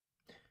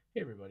Hey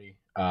everybody.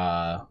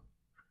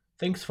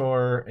 Thanks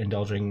for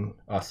indulging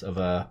us of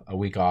a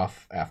week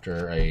off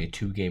after a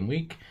 2 game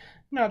week.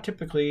 Not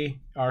typically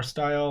our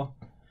style,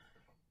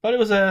 but it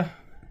was a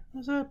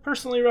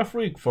personally rough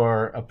week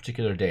for a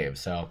particular Dave.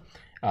 So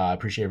I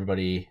appreciate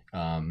everybody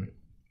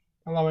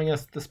allowing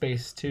us the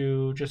space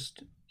to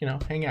just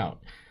hang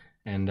out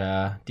and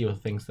deal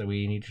with things that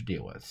we need to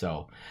deal with.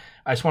 So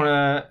I just want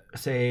to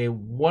say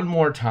one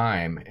more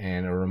time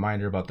and a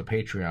reminder about the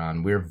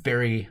Patreon. We're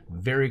very,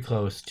 very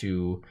close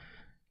to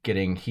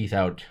getting Heath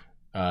out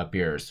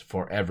beers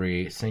for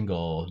every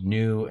single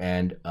new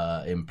and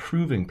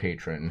improving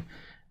patron.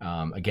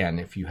 Again,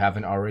 if you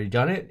haven't already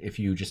done it, if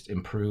you just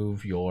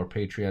improve your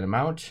Patreon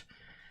amount,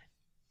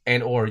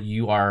 and or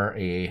you are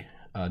a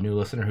new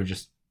listener who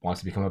just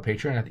wants to become a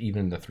patron at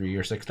even the $3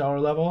 or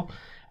 $6 level,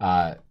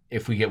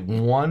 if we get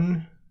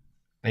I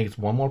think it's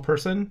one more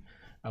person,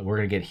 we're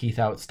going to get Heath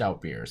out stout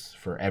beers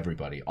for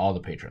everybody, all the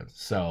patrons.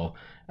 So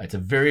it's a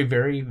very,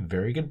 very,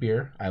 very good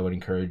beer. I would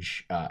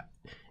encourage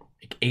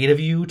 8 of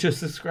you to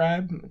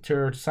subscribe,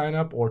 to sign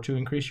up, or to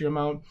increase your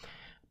amount.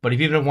 But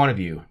if even one of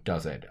you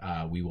does it,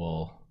 we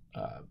will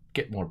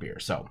get more beer.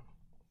 So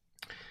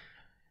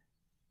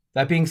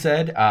that being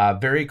said,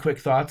 very quick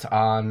thoughts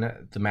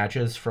on the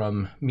matches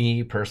from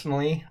me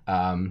personally.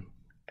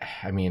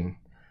 I mean,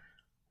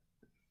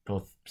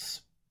 both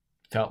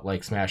felt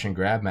like smash and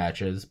grab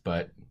matches,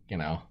 but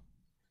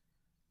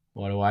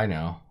what do I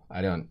know?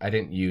 I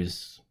didn't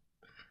use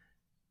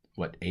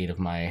 8 of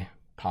my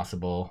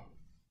possible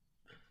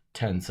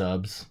 10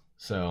 subs,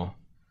 so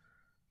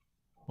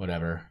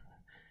whatever.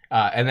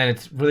 And then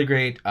it's really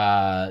great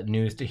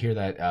news to hear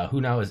that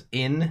Who Now is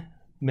in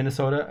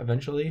Minnesota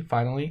eventually,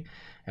 finally,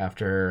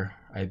 after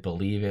I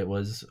believe it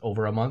was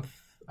over a month,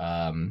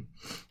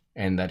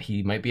 and that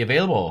he might be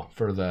available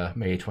for the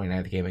May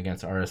 29th game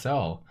against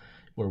RSL,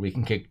 where we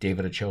can kick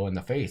David Ochoa in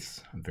the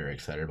face. I'm very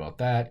excited about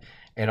that.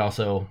 And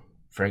also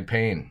Frank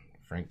Payne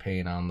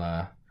on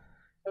the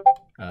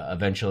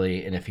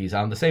eventually, and if he's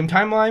on the same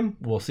timeline,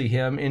 we'll see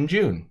him in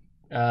June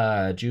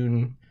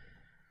 29th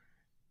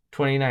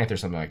or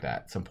something like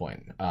that at some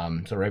point.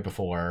 So right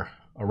before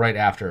or right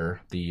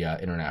after the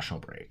international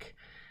break.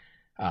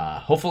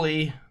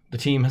 Hopefully the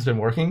team has been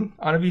working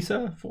on a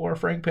visa for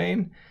Frank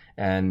Payne,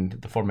 and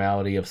the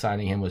formality of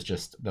signing him was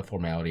just the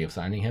formality of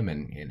signing him,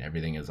 and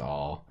everything is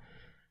all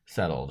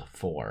settled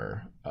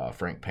for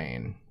Frank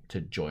Payne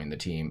to join the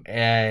team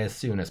as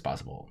soon as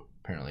possible.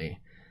 Apparently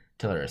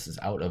Tilleris is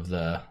out of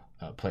the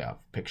playoff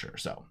picture,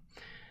 so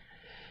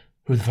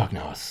who the fuck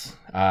knows?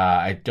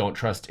 I don't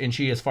trust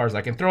Inchy as far as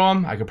I can throw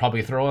him. I could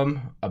probably throw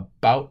him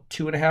about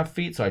 2.5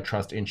 feet, so I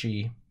trust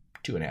Inchy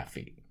 2.5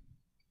 feet,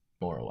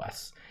 more or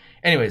less.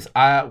 Anyways,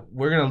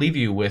 we're going to leave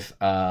you with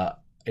a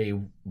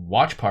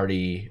watch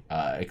party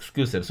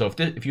exclusive. So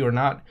if you are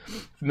not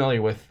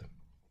familiar with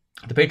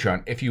the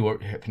Patreon, if you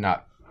have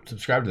not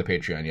subscribed to the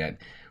Patreon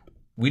yet,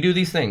 we do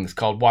these things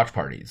called watch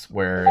parties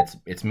where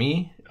it's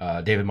me,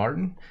 David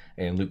Martin,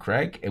 and Luke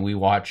Craig, and we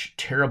watch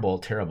terrible,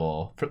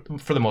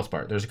 for the most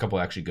part. There's a couple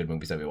actually good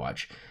movies that we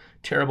watch.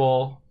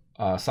 Terrible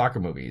soccer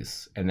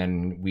movies, and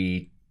then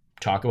we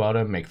talk about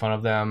them, make fun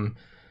of them,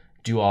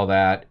 do all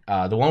that.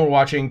 The one we're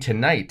watching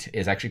tonight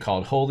is actually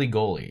called Holy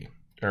Goalie,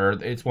 or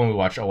it's one we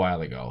watched a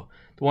while ago.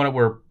 The one that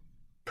we're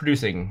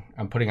producing,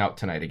 I'm putting out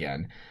tonight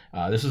again.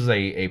 This was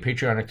a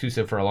Patreon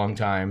exclusive for a long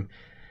time.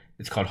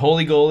 It's called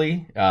Holy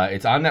Goalie.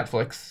 It's on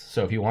Netflix,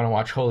 so if you want to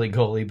watch Holy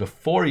Goalie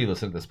before you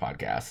listen to this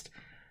podcast,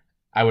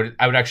 I would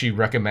actually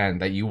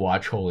recommend that you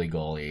watch Holy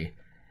Goalie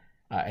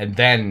and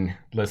then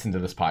listen to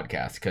this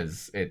podcast,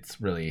 because it's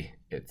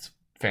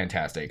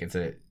fantastic. It's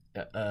a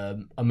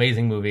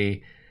amazing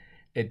movie.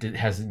 It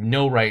has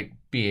no right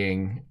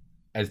being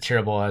as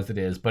terrible as it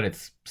is, but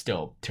it's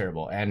still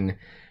terrible. And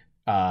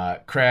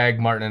Craig,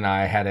 Martin, and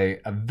I had a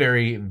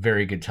very,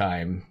 very good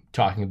time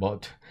talking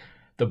about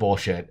the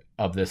bullshit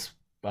of this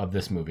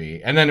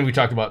movie. And then we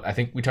talked about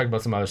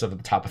some other stuff at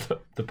the top of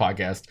the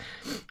podcast,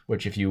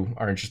 which if you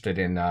are interested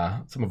in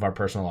some of our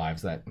personal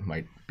lives, that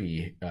might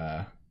be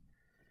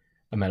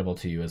amenable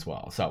to you as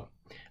well. So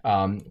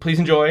please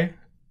enjoy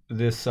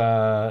this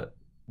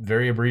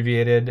very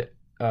abbreviated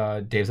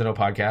Dave's I Know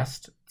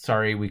podcast.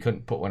 Sorry we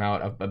couldn't put one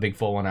out, a big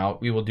full one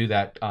out. We will do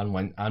that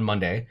on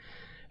Monday,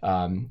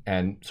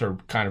 and sort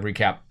of kind of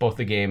recap both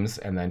the games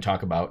and then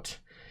talk about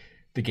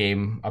the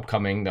game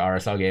upcoming, the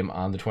RSL game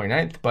on the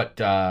 29th. But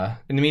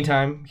in the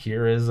meantime,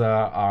 here is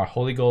our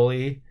Holy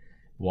Goalie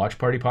Watch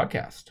Party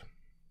podcast.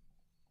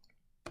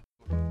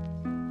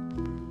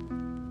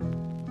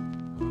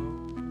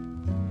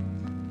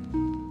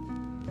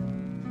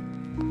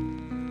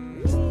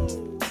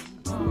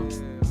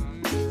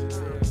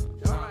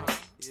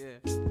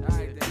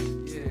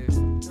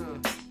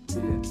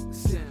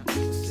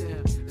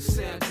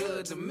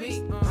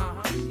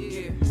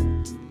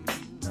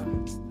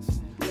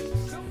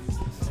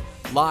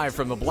 Live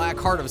from the Black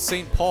Heart of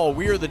St. Paul,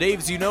 we are the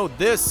Daves You Know.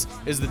 This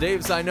is the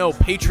Daves I Know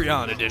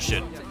Patreon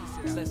edition.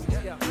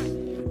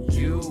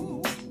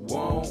 You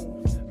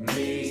want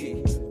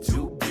me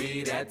to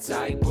be that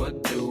type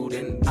of dude,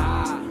 and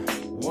I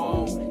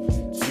want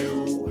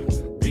you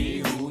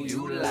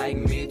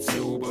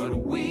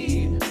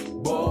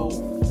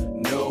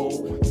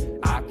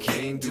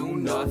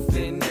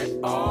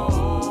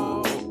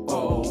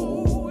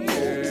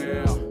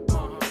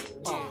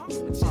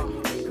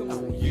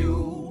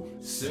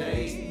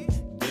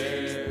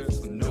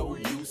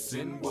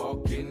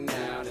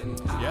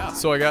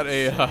So I got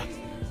a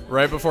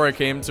right before I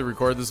came to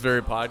record this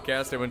very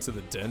podcast, I went to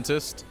the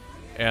dentist,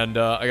 and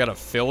I got a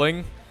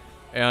filling,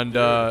 and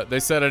they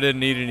said I didn't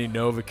need any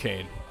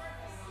Novocaine.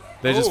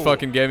 They just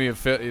fucking gave me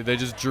they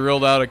just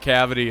drilled out a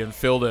cavity and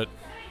filled it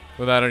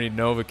without any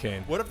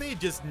Novocaine. What if they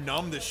just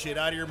numb the shit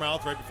out of your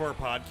mouth right before a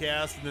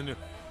podcast, and then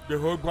the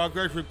whole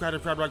podcast we've kind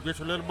of sound like this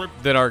a little bit?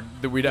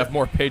 That we'd have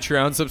more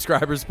Patreon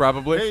subscribers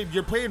probably. Hey,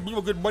 you're paying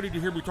people good money to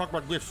hear me talk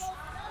about this.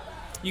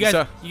 You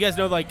guys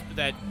know like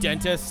that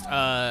dentists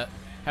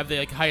have the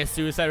like highest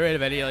suicide rate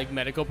of any like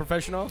medical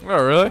professional?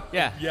 Oh really?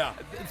 Yeah. Yeah.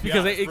 It's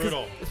because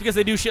brutal. it's because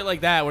they do shit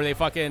like that where they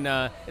fucking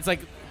it's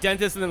like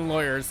dentists and then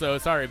lawyers. So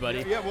sorry,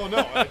 buddy. Yeah, well,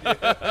 no.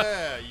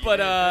 But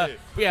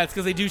yeah, it's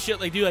because they do shit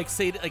like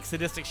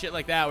sadistic shit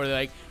like that where they're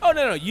like, oh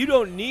no, you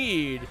don't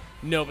need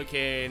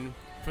Novocaine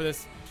for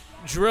this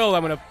drill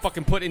I'm gonna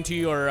fucking put into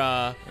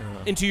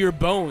your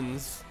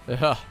bones.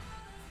 Yeah.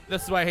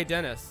 That's why I hate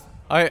dentists.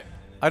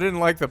 I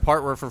didn't like the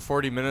part where for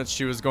 40 minutes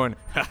she was going.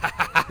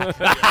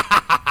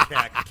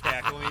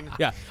 Cackling.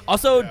 Yeah.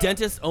 Also,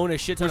 dentists own a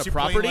shit ton Was she of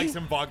property. playing like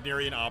some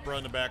Wagnerian opera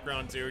in the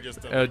background too?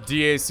 Just to,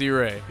 DAC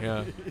Ray.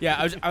 Yeah. Yeah,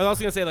 I was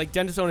also gonna say like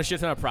dentists own a shit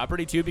ton of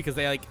property too because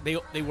they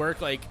work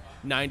like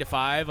 9 to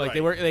 5, like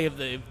Right. they have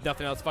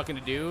nothing else fucking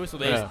to do, so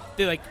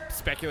they like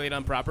speculate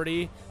on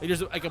property. Like,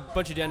 there's like a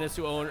bunch of dentists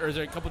who own, or there's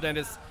a couple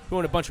dentists who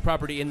own a bunch of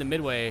property in the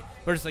Midway,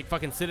 who are just like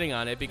fucking sitting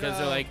on it because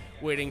they're like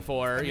waiting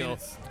for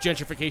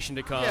gentrification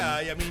to come. yeah,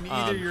 I mean,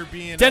 either you're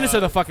being dentists are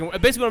the fucking.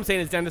 Basically, what I'm saying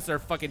is dentists are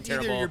fucking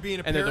terrible. Either you're being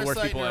a and they're the worst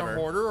parasite people and a ever.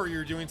 hoarder, or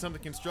you're doing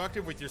something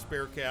constructive with your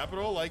spare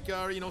capital, like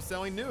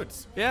selling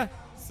nudes. Yeah.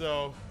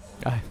 So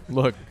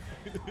Look,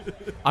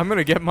 I'm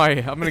gonna get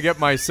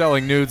my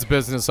selling nudes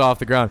business off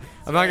the ground.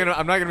 I'm not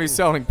gonna be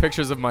selling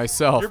pictures of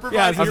myself.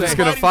 I'm just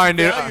gonna find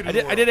it. I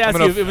did ask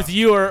you if it was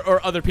you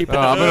or other people.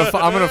 I'm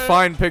gonna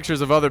find pictures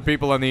of other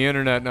people on the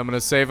internet and I'm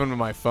gonna save them to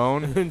my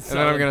phone and then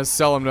I'm gonna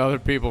sell them to other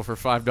people for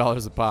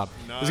 $5 a pop.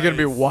 This is gonna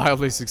be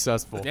wildly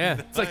successful.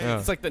 Yeah, it's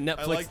like the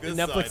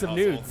Netflix of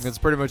nudes. That's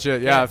pretty much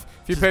it. Yeah, if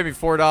you pay me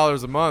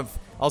 $4 a month,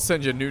 I'll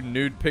send you a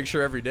nude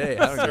picture every day.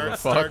 I don't give a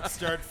fuck.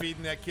 Start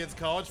feeding that kid's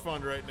college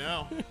fund right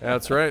now.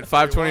 That's right.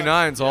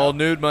 529's all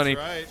nude money.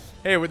 That's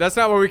right. Hey, that's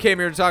not what we came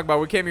here to talk about.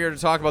 We came here to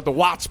talk about the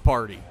watch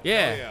party.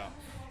 Yeah. Oh, yeah.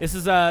 This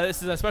is a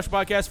special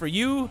podcast for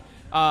you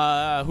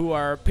who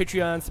are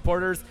Patreon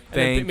supporters.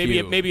 And Thank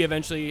you. Maybe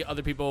eventually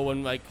other people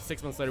when like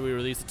 6 months later we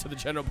release it to the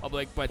general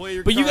public. But Play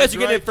your you guys cards are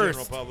getting right, it first.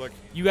 general public.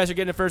 You guys are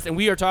getting it first, and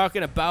we are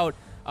talking about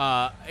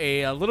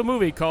a little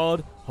movie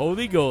called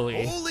Holy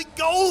Goalie. Holy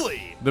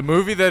Goalie! The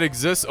movie that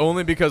exists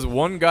only because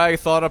one guy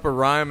thought up a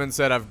rhyme and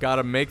said, I've got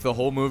to make the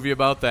whole movie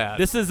about that.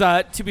 This is,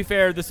 to be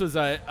fair, this was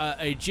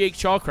a Jake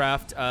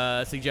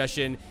Shawcraft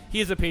suggestion. He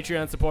is a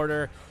Patreon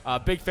supporter,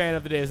 big fan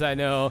of The Days I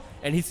Know,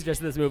 and he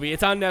suggested this movie.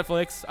 It's on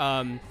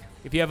Netflix.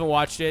 If you haven't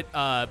watched it,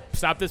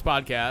 stop this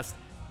podcast.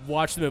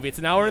 Watch the movie. It's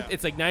an hour. Yeah.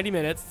 It's like 90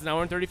 minutes. It's an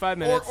hour and 35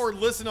 minutes. Or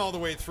listen all the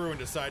way through and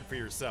decide for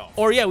yourself.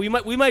 Or yeah, we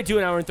might do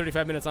an hour and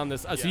 35 minutes on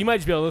this. So Yeah. you might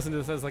just be able to listen to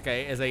this as like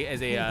a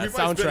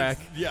soundtrack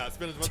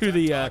Spend as much to time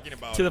the talking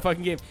about to it. the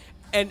fucking game.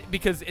 And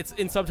because it's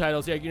in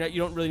subtitles, yeah,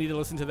 you don't really need to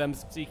listen to them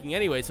speaking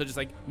anyway. So just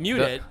like mute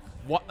That- it,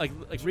 like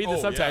read Oh, the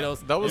yeah.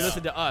 subtitles. That was- and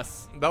listen to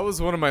us. That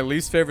was one of my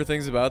least favorite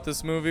things about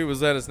this movie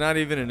was that it's not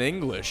even in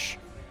English.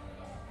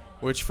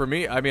 Which for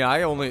me, I mean,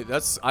 I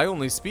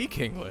only speak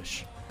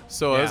English.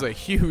 So it was Yeah. a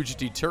huge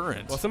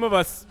deterrent. Well, some of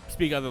us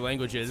speak other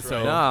languages,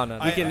 so No.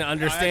 we can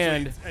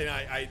understand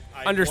I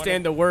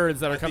understand the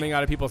words that I are coming think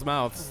out of people's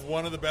mouths.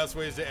 one of the best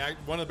ways to act,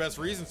 one of the best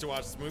reasons to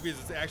watch this movie is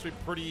it's actually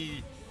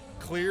pretty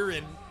clear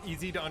and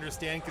easy to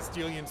understand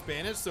Castilian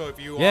Spanish. So if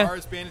you Yeah. are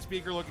a Spanish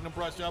speaker looking to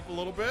brush up a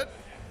little bit,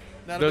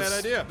 not a bad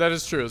idea. That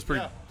is true. It's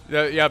pretty.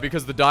 Yeah,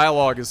 because the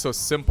dialogue is so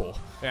simple.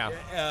 Yeah.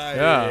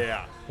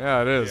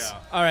 Yeah, it is. Yeah.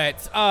 All right.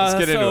 Let's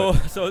get into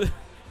it. So,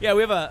 yeah,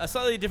 we have a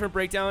slightly different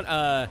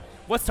breakdown.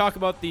 Let's talk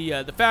about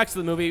the facts of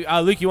the movie.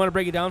 Luke, you want to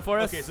break it down for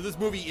us? Okay, so this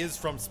movie is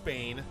from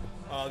Spain.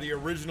 The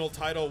original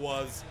title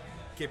was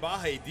Que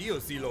baje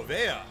Dios y lo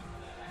vea,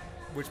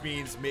 which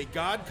means May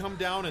God come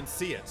down and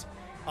see it.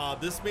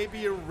 This may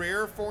be a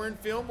rare foreign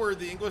film where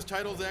the English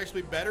title is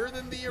actually better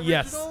than the original.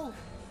 Yes.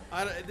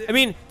 I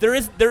mean, there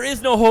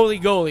is no Holy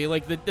Goalie.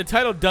 Like the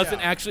title doesn't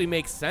Yeah. actually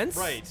make sense,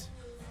 right.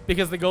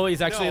 Because the goalie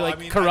is actually No, I like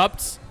mean,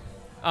 corrupt.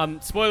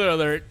 Spoiler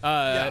alert.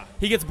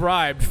 He gets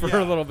bribed for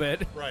Yeah. a little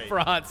bit, Right. for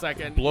a hot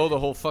second. Blow the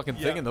whole fucking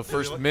thing Yeah, in the if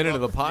first you look- minute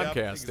of the yep,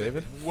 podcast, exactly.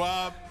 David.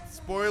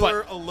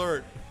 Spoiler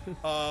alert.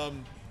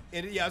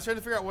 And yeah, I was trying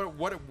to figure out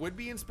what it would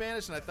be in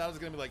Spanish, and I thought it was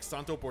going to be like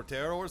Santo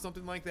Portero or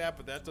something like that,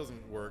 but that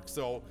doesn't work.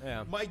 So,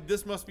 Yeah. Mike,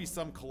 this must be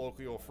some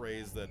colloquial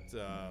phrase that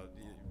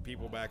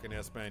people back in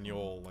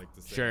Espanol like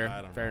to say. Sure,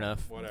 I don't fair know.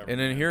 enough. Whatever. And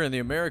then here in the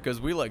Americas,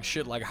 we like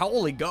shit like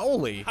Holy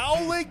Goalie.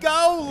 Holy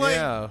Goalie!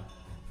 Yeah.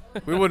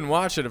 We wouldn't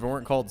watch it if it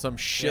weren't called some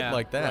shit Yeah,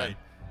 like that. right.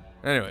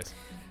 Anyways.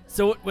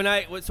 So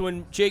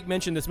when Jake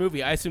mentioned this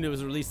movie, I assumed it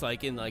was released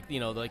like in like the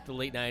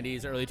late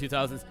 90s, early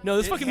 2000s. No,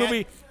 this It fucking had-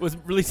 movie was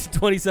released in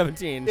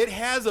 2017. It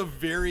has a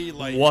very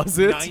like Was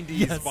it? 90s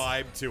Yes.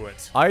 vibe to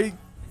it. I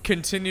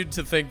continued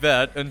to think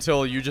that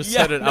until you just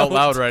said it out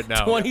loud right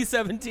now.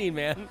 2017,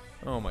 man.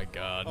 Oh my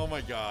god. Oh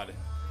my god.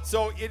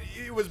 So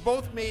it was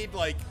both made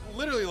like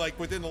literally like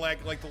within the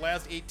the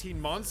last 18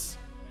 months.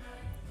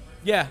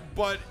 Yeah.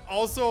 But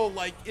also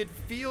like it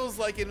feels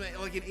like an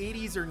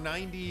 80s or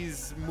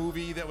 90s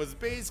movie that was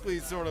basically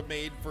sort of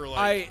made for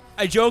like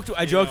I joked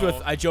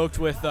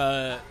with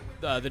the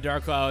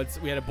Dark Clouds.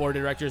 We had a board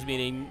of directors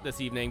meeting this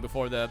evening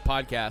before the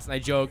podcast, and I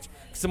joked.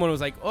 Someone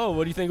was like, "Oh,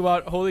 what do you think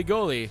about Holy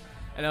Goalie?"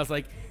 And I was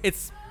like,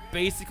 "It's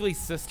basically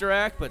Sister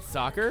Act, but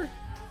soccer."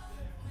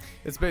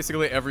 It's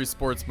basically every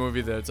sports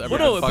movie that's ever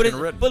been fucking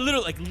written. But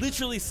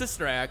literally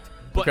Sister Act,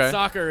 but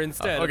soccer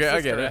instead. Okay, of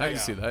I get Sister it. Act. I can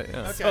see that. Yeah.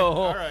 Okay, So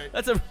all right.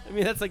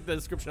 that's like the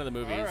description of the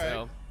movie. All right.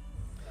 So,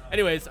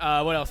 anyways,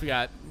 what else we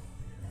got?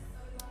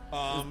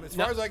 As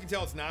far as I can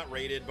tell, it's not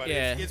rated, but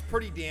Yeah. it's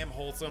pretty damn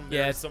wholesome.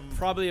 Yeah, There's it's some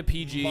probably a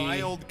PG.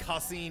 mild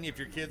cussing if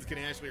your kids can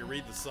actually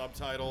read the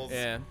subtitles.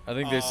 Yeah. I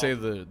think they say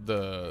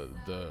the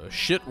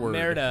shit word.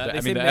 Merida.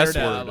 They say the S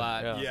Merida word a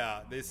lot. Yeah,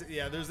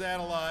 there's that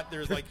a lot.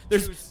 There's like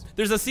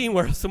There's a scene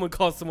where someone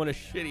calls someone a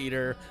shit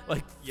eater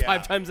like Yeah.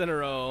 5 times in a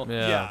row.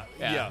 Yeah.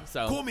 yeah.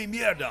 So Come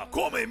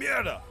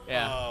mierda.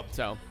 yeah.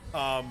 So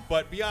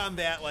But beyond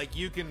that, like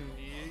you can,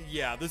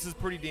 this is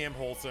pretty damn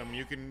wholesome.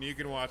 You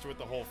can watch it with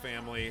the whole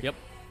family. yep.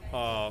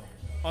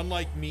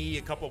 Unlike me,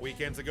 a couple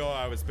weekends ago,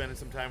 I was spending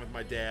some time with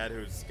my dad,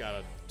 who's got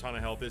a ton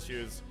of health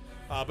issues.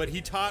 But he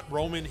taught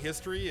Roman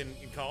history in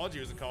college. He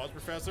was a college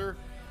professor.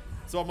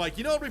 So I'm like,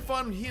 it'd be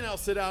fun. He and I'll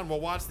sit down and we'll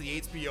watch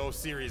the HBO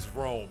series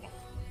Rome.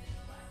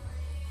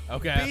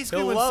 Okay. Basically,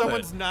 He'll when love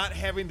someone's not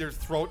having their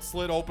throat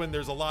slit open,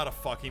 there's a lot of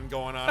fucking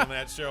going on in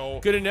that show.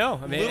 Good to know.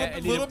 I mean, I A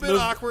need little to bit move-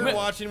 awkward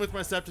watching with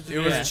my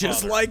septuagenarian It was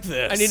just father. like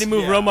this. I need to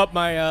move Yeah. Rome up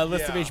my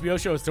list of Yeah. HBO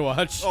shows to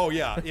watch. Oh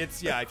yeah,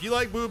 if you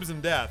like boobs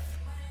and death,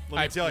 let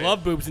me I tell you,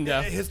 love boobs and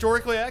death.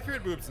 historically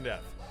accurate boobs and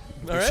death.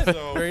 All right.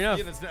 So Fair enough.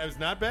 it was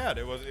not bad.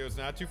 It was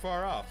not too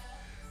far off.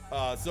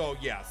 So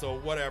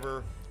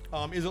whatever.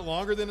 Is it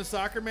longer than a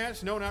soccer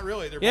match? No, not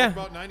really. They're Yeah. both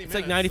about 90 It's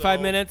minutes. like 95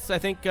 so minutes, I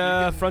think,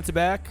 can- front to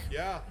back.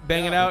 Yeah,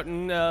 Bang it yeah. out,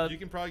 and You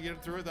can probably get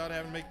it through without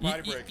having to make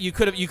potty break. you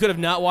could have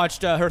not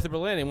watched Hertha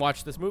Berlin and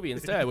watched this movie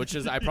instead, which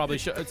is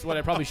it's what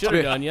I probably should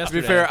have done To yesterday.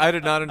 be fair, I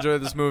did not enjoy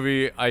this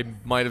movie. I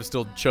might have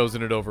still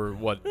chosen it over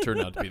what turned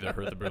out to be the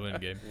Hertha Berlin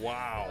game.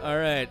 Wow. All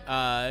right.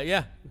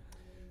 Yeah.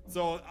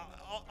 So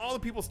all the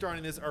people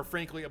starring this are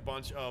frankly a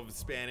bunch of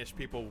Spanish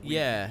people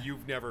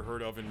you've never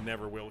heard of and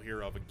never will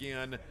hear of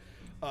again.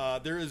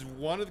 There is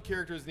one of the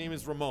characters, his name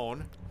is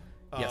Ramon.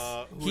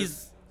 Yes.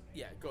 He's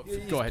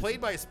Go ahead. played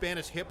by a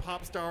Spanish hip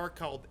hop star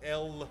called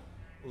El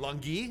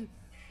Langui.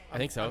 I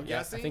think so. I'm Yeah.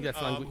 guessing. I think that's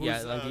who's,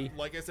 Langui.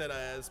 like I said,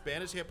 a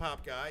Spanish hip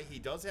hop guy. He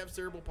does have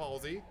cerebral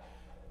palsy.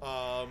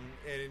 And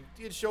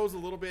it shows a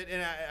little bit.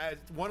 And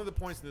one of the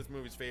points in this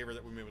movie's favor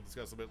that we may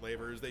discuss a bit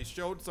later is they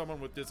showed someone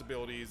with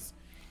disabilities,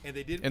 and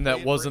they didn't. And play that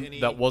it wasn't for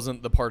any, that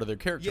wasn't the part of their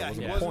character. Yeah,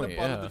 wasn't he the wasn't point. a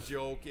part Yeah. of the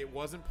joke. It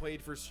wasn't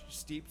played for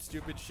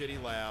stupid,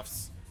 shitty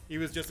laughs. He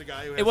was just a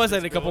guy who. Has It was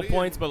at a couple disability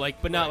points, and-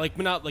 but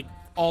not like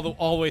all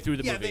the way through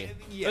the Yeah, movie.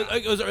 yeah.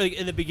 It was like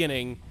in the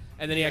beginning,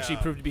 and then he actually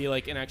Yeah. proved to be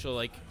like an actual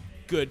like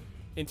good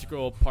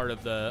integral part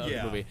of the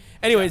Yeah. movie.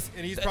 Anyways,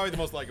 and he's probably the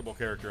most likable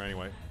character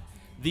anyway.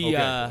 the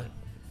Okay.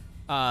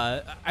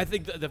 I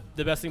think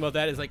the best thing about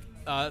that is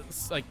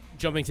like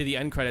jumping to the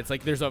end credits.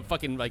 Like there's a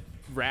fucking like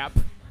rap.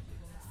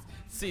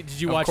 See,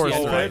 did you Of watch course the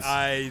end there is.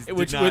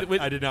 credits?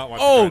 I did not watch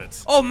Oh, the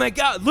credits. oh my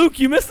God, Luke,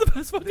 you missed the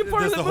best fucking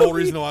part That's of the the whole movie.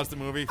 reason to watch the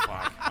movie.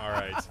 Fuck.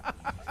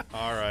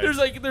 All right.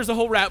 There's a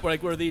whole rap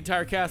where the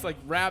entire cast like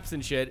raps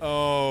and shit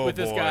with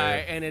this boy. guy,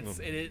 and it's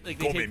like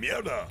they Come take,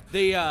 mierda.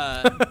 they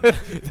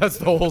That's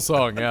the whole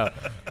song. Yeah.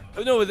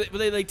 no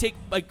they like take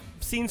like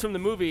scenes from the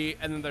movie,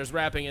 and then there's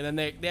rapping, and then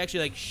they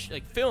actually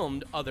like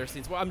filmed other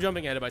scenes. Well, I'm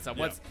jumping ahead of myself.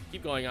 Yeah. Let's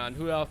keep going on.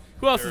 Who else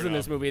Fair is in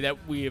this enough. movie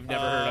that we've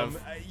never heard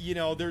of?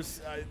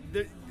 There's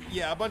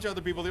a bunch of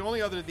other people.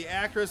 The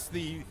actress,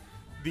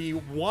 the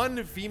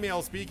one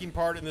female speaking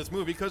part in this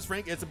movie, because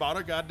Frank, it's about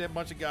a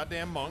bunch of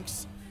goddamn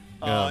monks.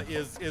 Yeah.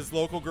 Is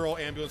local girl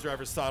ambulance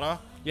driver Sara,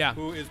 Yeah.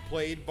 who is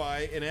played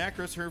by an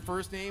actress. Her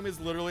first name is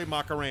literally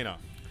Macarena.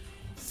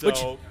 So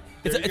Which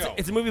there you go.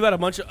 it's a movie about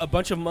a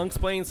bunch of monks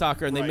playing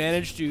soccer, and they Right.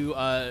 managed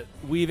to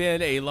weave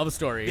in a love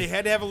story. They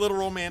had to have a little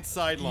romance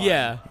sideline.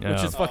 yeah, which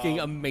Yeah. is fucking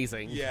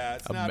amazing. Yeah,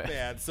 it's not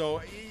bad.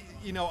 So,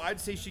 I'd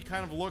say she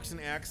kind of looks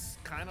and acts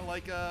kind of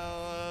like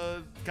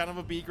a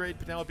B grade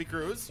Penelope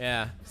Cruz.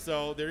 Yeah.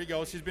 So there you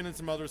go. She's been in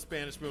some other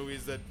Spanish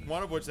movies, that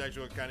one of which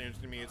actually looked kind of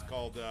interesting to me. It's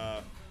called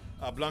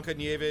Blanca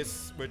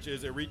Nieves, which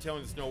is a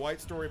retelling of the Snow White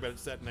story, but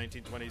it's set in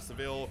 1920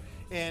 Seville,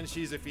 and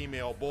she's a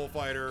female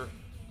bullfighter.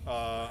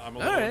 I'm a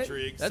little right.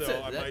 intrigued, That's so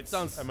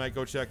it. I might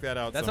go check that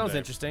out. That someday. sounds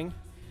interesting.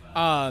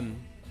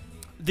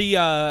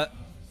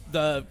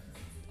 The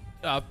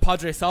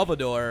Padre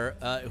Salvador,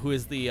 who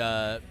is the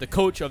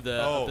coach of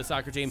the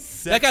soccer team.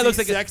 That guy looks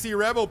like sexy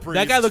rebel priest.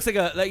 that guy looks like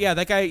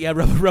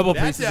rebel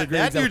priest. is a great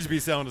That example. dude should be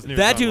selling his new.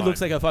 That dude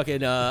looks like a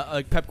fucking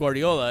like Pep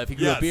Guardiola if he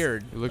grew a Yes.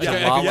 beard. He looks Like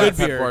a a lot good like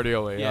Pep beard.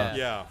 Guardiola. Yeah.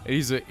 Yeah.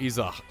 He's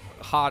a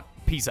hot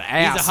piece of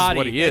ass. He's a hottie. Is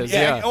what he is.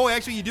 Yeah. Yeah. Oh,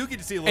 actually, you do get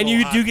to see a little. And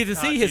you hot- do get to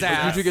see hot his piece of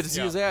ass. You do get to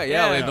see his ass.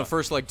 Yeah, Yeah. in the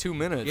first like 2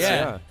 minutes. Yeah.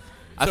 Yeah.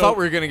 I So- thought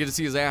we were gonna get to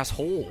see his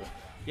asshole.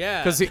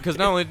 Yeah. Because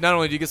not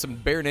only do you get some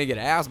bare naked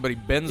ass, but he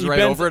bends He right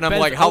bends- over, and I'm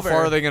bends like, how over.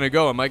 far are they gonna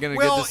go? Am I gonna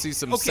Well, get to see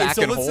some okay, sack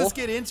so and let's hole? just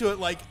get into it.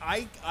 Like,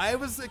 I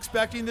was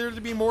expecting there to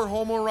be more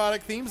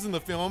homoerotic themes in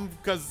the film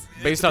because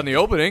Based on the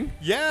opening.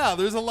 yeah,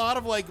 there's a lot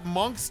of like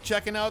monks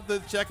checking out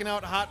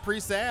hot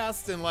priest's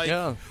ass and like,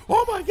 Yeah.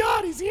 oh my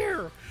god, he's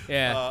here.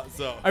 Yeah.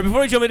 So All right,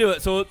 before we jump into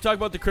it, so we'll talk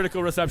about the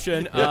critical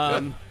reception.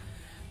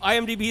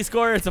 IMDb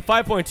score, it's a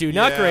 5.2.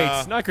 Not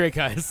Yeah. great,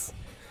 guys.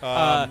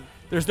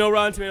 There's no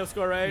Rotten Tomato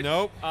score, right?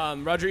 Nope.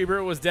 Roger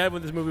Ebert was dead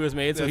when this movie was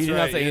made, so That's he did right.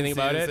 not say He anything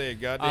didn't about it. say a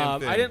goddamn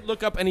thing. I didn't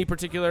look up any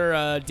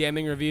particular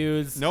damning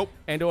reviews. Nope.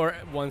 And or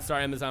 1-star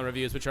Amazon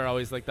reviews, which are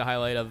always like the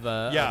highlight of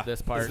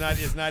this part.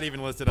 It's not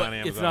even listed But on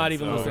Amazon. it's not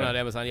even so- listed on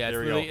Amazon. Yeah, There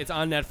it's we really go. it's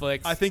on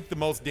Netflix. I think the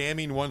most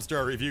damning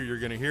 1-star review you're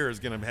going to hear is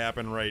going to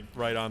happen right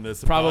on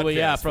this. Probably, podcast,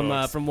 yeah,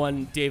 folks. from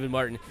one David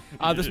Martin.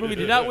 This movie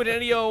did not win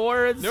any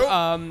awards.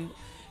 Nope.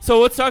 So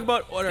let's talk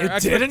about what our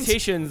It didn't?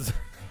 expectations.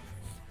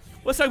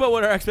 Let's talk about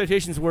what our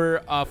expectations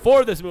were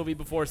for this movie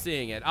before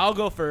seeing it. I'll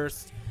go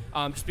first,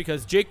 just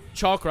because Jake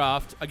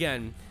Chalcroft,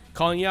 again,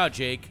 calling you out,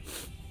 Jake.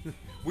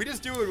 We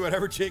just do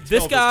whatever Jake This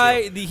tells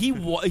guy, us to. he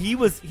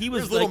was There's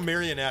like little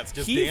marionettes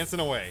just he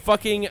dancing away.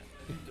 Fucking.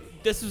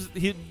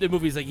 The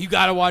movie's like, you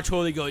gotta watch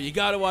Holy Goalie. You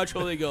gotta watch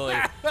Holy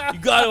Goalie. You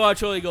gotta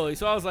watch Holy Goalie.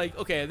 So I was like,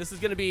 okay, this is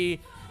gonna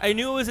be. I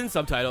knew it was in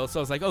subtitles, so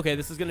I was like, okay,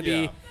 this is gonna be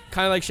Yeah.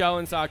 kind of like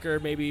Shaolin Soccer,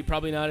 maybe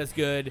probably not as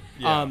good.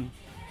 Yeah.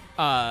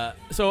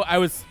 So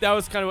that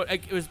was kind of what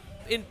it was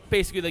in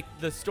basically like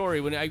the story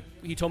when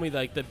he told me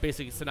like the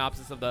basic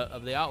synopsis of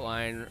the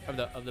outline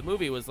of the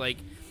movie was like.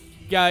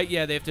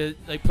 Yeah, they have to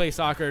like play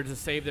soccer to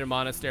save their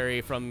monastery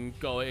from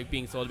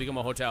being sold to become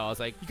a hotel. I was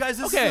like, You guys,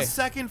 this okay. is the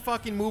second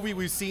fucking movie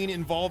we've seen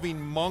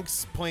involving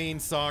monks playing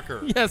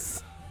soccer.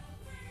 Yes.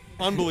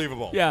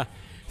 Unbelievable. Yeah.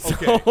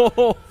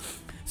 Okay.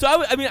 So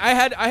I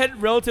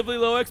had relatively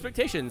low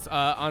expectations,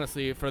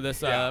 honestly, for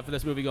this Yeah. for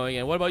this movie going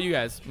in. What about you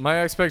guys?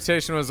 My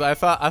expectation was I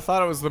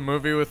thought it was the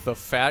movie with the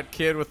fat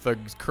kid with the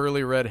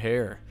curly red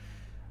hair.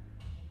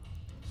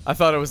 I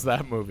thought it was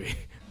that movie.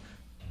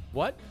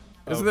 What?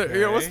 Isn't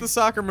there? What's Okay. the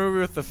soccer movie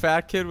with the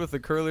fat kid with the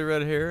curly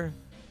red hair?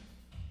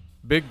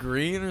 Big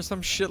Green or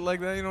some shit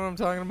like that. You know what I'm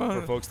talking For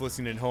about? folks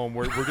listening at home,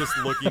 we're just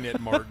looking at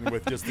Martin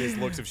with just these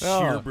looks of No.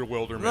 sheer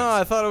bewilderment. No,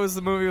 I thought it was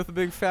the movie with the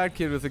big fat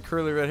kid with the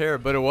curly red hair,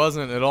 but it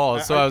wasn't at all.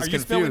 So I was Are you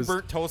smelling confused.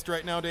 burnt toast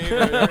right now, Dave?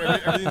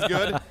 Everything's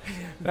good?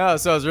 No,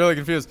 so I was really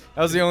confused.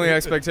 That was the only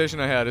expectation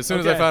I had. As soon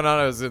as I Okay. found out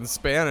I was in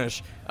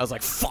Spanish, I was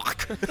like,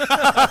 "Fuck."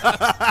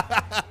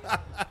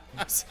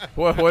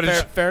 What Fair what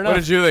enough.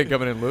 did you think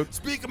coming in, Luke?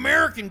 Speak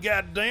American,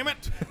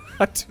 goddammit.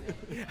 I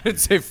didn't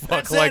say fuck.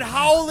 That's like, that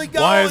holy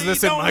God. why is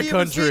this in don't my even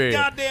country? Speak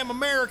goddamn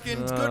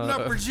American. It's good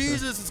enough for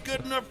Jesus. It's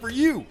good enough for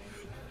you.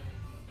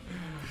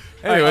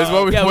 anyways,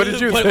 what did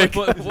you think?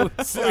 What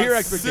were your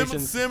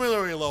expectations?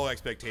 Similarly low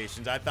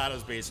expectations. I thought it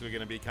was basically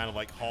going to be kind of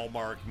like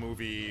Hallmark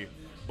movie,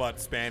 but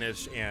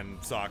Spanish and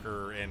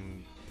soccer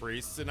and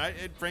priests. And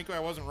frankly, I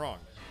wasn't wrong.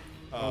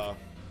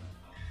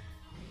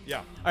 Yeah.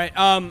 All right.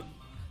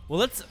 Well,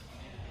 let's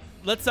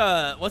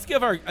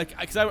give our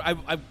because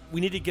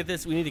we need to get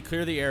this. We need to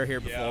clear the air here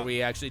before Yeah.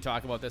 we actually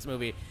talk about this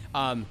movie.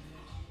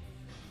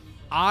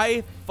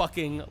 I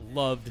fucking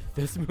loved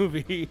this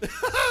movie.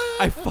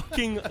 I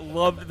fucking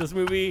loved this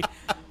movie.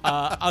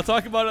 I'll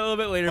talk about it a little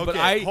bit later, but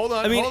Okay, hold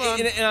on, I mean, hold on.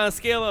 in on a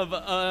scale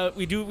of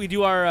we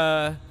do our.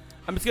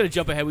 I'm just gonna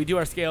jump ahead. We do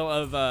our scale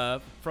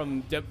of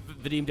from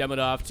Vadim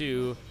Demidov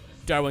to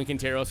Darwin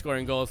Quintero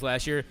scoring goals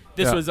last year.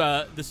 This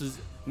Yeah. was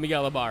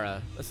Miguel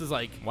Ibarra. This is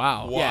like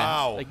Wow. yeah,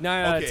 Wow. like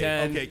 9 out of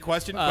 10. Okay,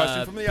 question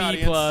from the B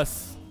audience.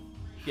 plus.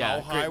 Yeah,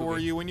 How high great were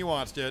movie. you when you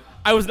watched it?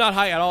 I was not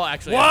high at all,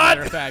 actually. As a What?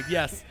 matter of fact,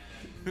 yes.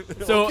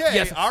 So Okay,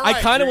 yes, all I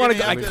right, kind of you're want to.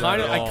 gonna I have to-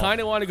 kind of. Not at I all.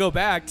 kind of want to go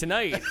back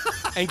tonight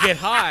and get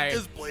high,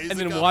 Just blaze and a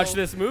then couple. watch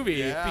this movie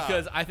Yeah.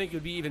 because I think it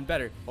would be even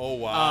better. Oh,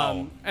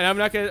 wow. And I'm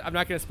not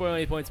gonna spoil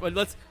any points, but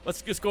let's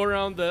just go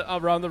around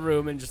the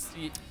room and just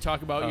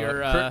talk about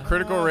your.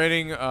 Critical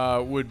rating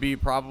would be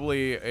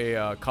probably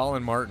a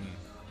Colin Martin.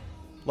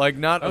 Like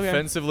not Okay.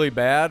 offensively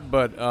bad,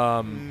 but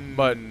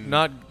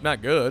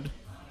not good.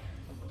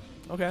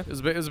 Okay.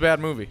 It was a bad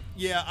movie.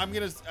 Yeah, I'm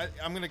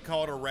gonna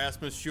call it a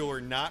Rasmus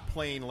Schuler not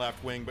playing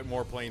left wing, but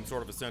more playing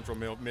sort of a central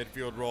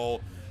midfield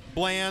role.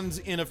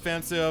 Bland,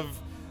 inoffensive,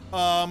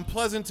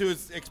 pleasant to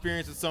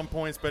experience at some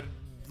points, but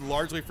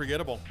largely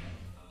forgettable.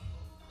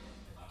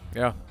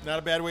 Yeah. Not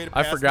a bad way to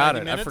I pass forgot 90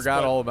 it. I minutes,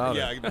 forgot but all about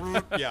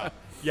it.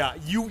 Yeah.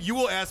 You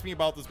will ask me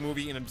about this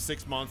movie in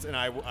 6 months, and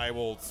I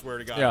will swear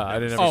to God. Yeah, I've I never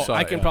didn't seen ever Oh, saw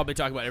I it, can yeah. probably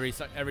talk about every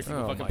single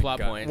Oh fucking my plot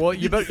God. point. Well,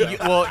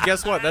 well,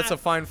 guess what? That's a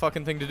fine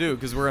fucking thing to do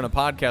because we're in a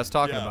podcast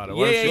talking Yeah. about it. Yeah,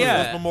 Why don't yeah, you- yeah.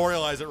 Let's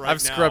memorialize it right now.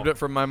 I've scrubbed it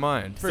from my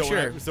mind. For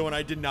sure. So when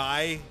I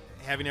deny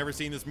having ever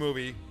seen this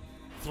movie,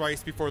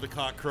 thrice before the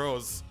cock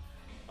crows,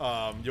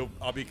 I'll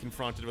be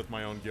confronted with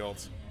my own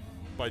guilt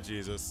by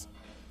Jesus,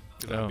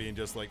 because Oh. I'm being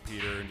just like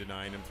Peter and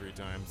denying him 3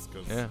 times.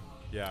 'cause- Yeah.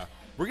 yeah.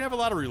 We're gonna have a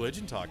lot of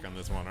religion talk on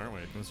this one, aren't we?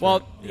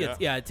 Well,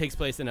 Yeah. it takes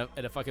place in a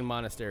fucking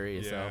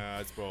monastery. So. Yeah,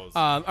 I suppose.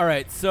 All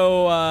right,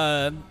 so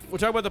we'll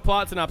talk about the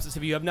plot synopsis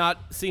if you have not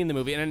seen the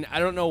movie, and I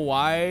don't know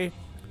why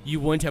you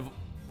wouldn't have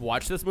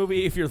watched this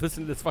movie if you're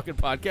listening to this fucking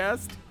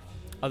podcast.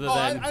 Other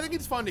than I think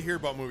it's fun to hear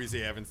about movies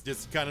you haven't,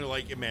 just kind of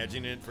like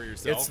imagine it for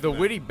yourself. It's the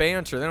witty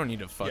banter. They don't need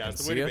to fucking Yeah, it's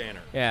the see witty it.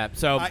 banner. yeah,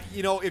 so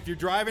If you're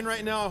driving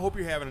right now, I hope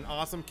you're having an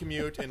awesome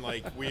commute and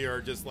like we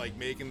are just like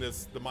making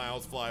the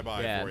miles fly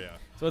by yeah. for you.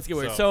 So let's get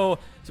weird. So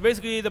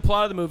basically, the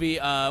plot of the movie: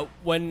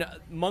 when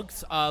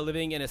monks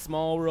living in a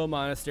small rural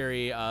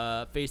monastery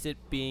face it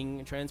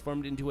being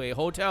transformed into a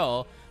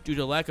hotel due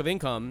to lack of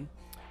income,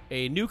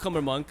 a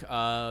newcomer monk,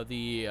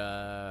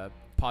 the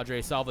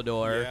Padre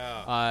Salvador,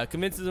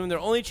 convinces them their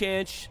only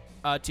chance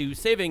to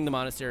saving the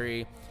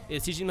monastery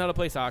is teaching them how to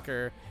play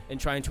soccer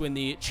and trying to win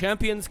the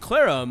Champions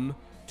Clarum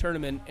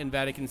tournament in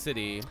Vatican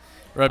City.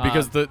 Right,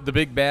 because the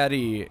big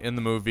baddie in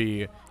the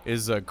movie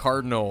is a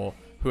cardinal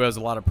who has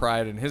a lot of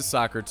pride in his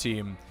soccer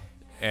team,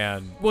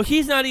 and Well,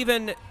 he's not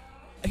even.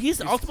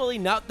 He's ultimately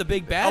not the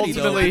big baddie.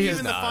 Ultimately, though. he's he's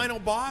in the not. final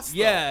boss. Though,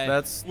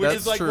 Yeah. which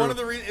is like true. one of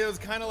the reasons. It was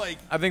kind of like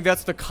I think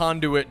that's the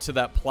conduit to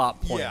that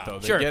plot point, Yeah. though.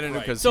 They Sure. get into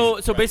Right. because So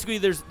he's- basically,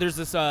 there's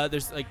this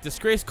there's like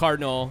disgraced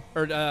cardinal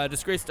or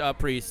disgraced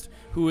priest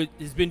who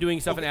has been doing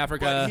stuff in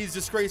Africa. But he's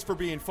disgraced for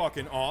being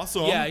fucking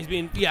awesome. yeah, he's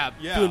been Yeah.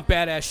 doing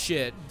badass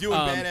shit. doing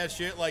badass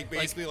shit, like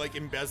basically like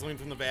embezzling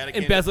from the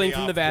Vatican. to Embezzling pay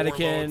from the off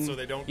Vatican, warlords so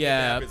they don't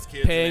yeah, kidnap his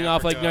kids paying in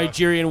off like Africa.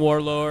 Nigerian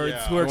warlords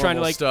Yeah. who are trying to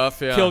Normal like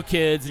stuff, yeah. kill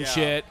kids and Yeah.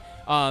 shit.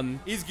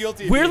 He's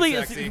guilty. Of Weirdly,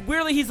 being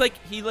sexy.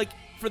 he's like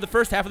for the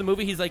first half of the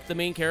movie he's like the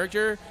main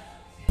character,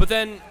 but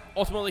then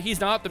ultimately he's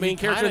not the main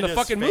character in the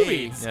Kinda fucking just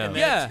movie. fades, Yeah. and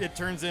then Yeah. it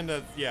turns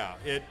into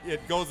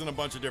it goes in a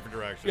bunch of different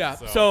directions. Yeah.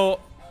 So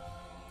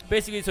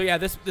basically,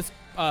 this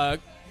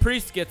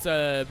priest gets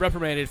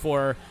reprimanded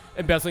for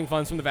embezzling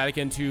funds from the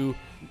Vatican to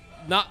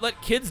not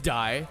let kids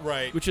die.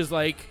 Right. Which is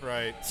like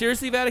right.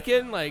 seriously,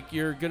 Vatican, like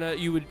you're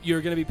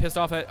gonna be pissed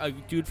off at a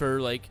dude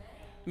for like.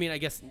 I mean, I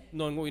guess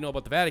knowing what we know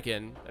about the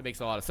Vatican, that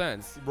makes a lot of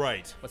sense.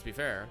 Right. Let's be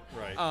fair.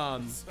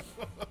 Right.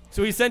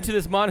 So he's sent to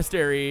this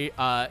monastery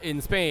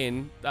in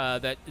Spain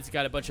that it's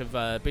got a bunch of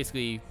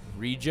basically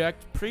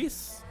reject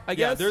priests, I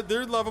Yeah, guess.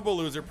 they're lovable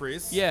loser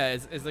priests. Yeah,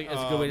 is a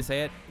good way to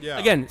say it. yeah.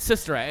 Again,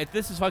 Sister Act.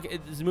 This is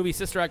a movie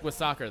Sister Act with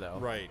soccer though.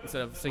 Right.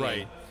 Instead of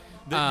singing.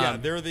 Right.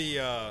 Um, They're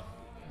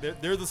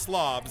the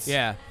Slavs.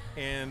 Yeah.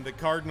 And the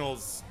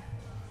Cardinals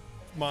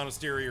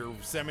monastery or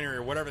seminary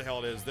or whatever the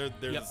hell it is, they're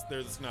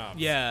the snobs.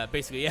 Yeah,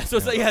 basically. Yeah. So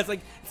it's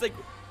like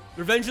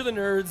Revenge of the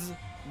Nerds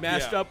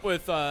mashed Yeah. up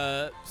with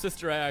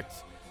Sister Act,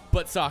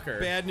 but soccer.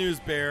 Bad News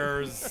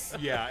Bears.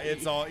 Yeah,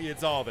 it's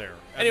all there.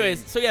 I Anyways,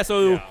 mean, so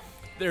yeah.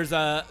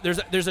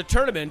 there's a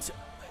tournament,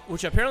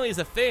 which apparently is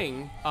a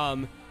thing.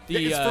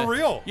 It's for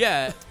real.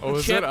 Yeah. Oh,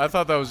 is it? I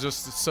thought that was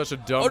just such a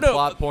dumb Oh, no.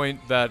 plot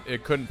point that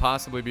it couldn't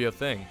possibly be a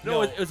thing.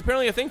 No, it was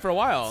apparently a thing for a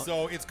while.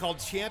 So it's called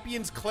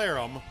Champions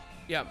Clarum,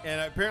 Yeah. and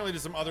apparently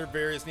there's some other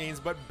various names,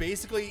 but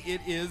basically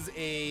it is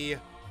a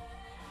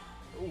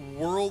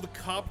World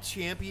Cup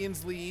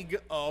Champions League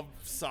of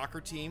soccer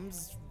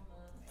teams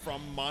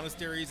from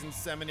monasteries and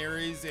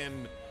seminaries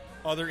and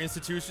other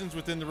institutions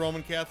within the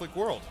Roman Catholic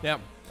world. Yeah.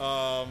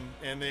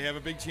 And they have a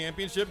big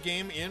championship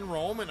game in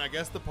Rome, and I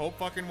guess the Pope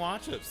fucking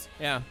watches.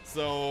 Yeah.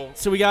 So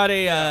So we got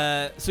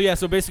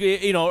so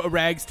basically, a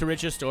rags to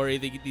riches story.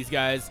 These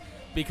guys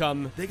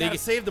become they gotta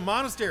save the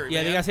monastery. yeah,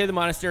 man. they gotta save the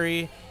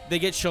monastery. They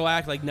get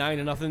shellacked like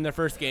 9-0 in their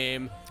first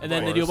game, and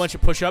then they do a course. bunch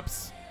of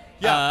push-ups.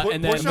 Yeah,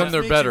 and then push-ups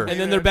they're makes better. you way and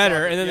then they're better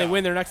better, at and then soccer. they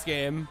win their next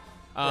game.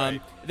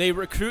 Right. They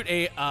recruit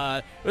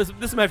this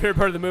is my favorite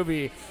part of the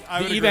movie, I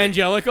the would agree.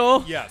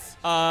 evangelical. Yes.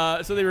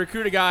 So they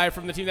recruit a guy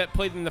from the team that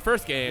played in the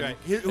first game, Right.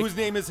 Whose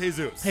name is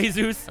Jesus.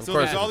 Jesus. So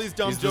course. there's all these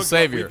dumb He's the jokes. About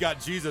savior. we've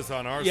got Jesus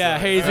on our Yeah,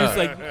 side. Jesus,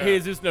 like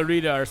Jesus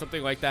Narita or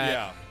something like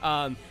that.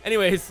 Yeah.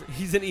 Anyways,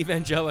 he's an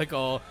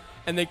evangelical,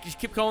 and they just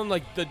keep calling him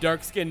like the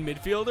dark-skinned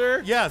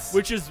midfielder. Yes.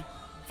 which is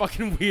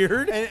fucking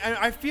weird. And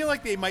I feel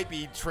like they might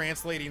be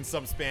translating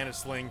some Spanish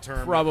slang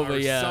term. Probably, or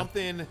yeah.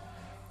 something.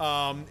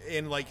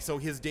 And like, so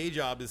his day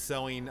job is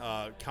selling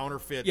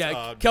counterfeit. Yeah,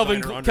 designer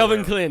Kelvin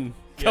underwear. Klin.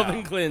 Yeah.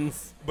 Kelvin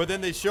Klin's. But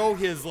then they show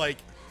his like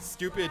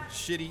stupid,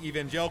 shitty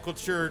evangelical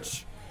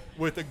church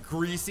with a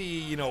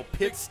greasy,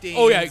 pit stains.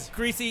 Oh yeah,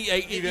 greasy.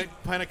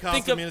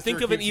 Pentecostal minister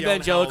think of an keeps yelling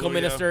evangelical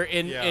hallelujah. minister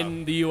Yeah.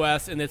 in the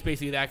U.S. and it's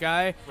basically that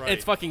guy. Right.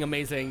 It's fucking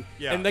amazing.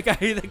 Yeah. And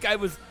that guy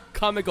was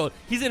comical.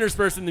 He's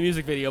interspersed in the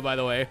music video, by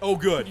the way. Oh,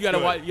 good. You gotta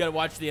good. watch. You gotta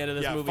watch the end of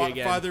this Yeah, movie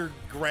again. Father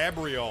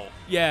Gabriel.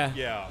 Yeah.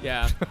 Yeah.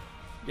 Yeah.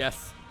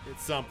 Yes.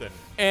 It's something.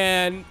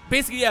 And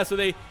basically, yeah. So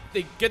they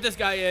get this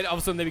guy in. All of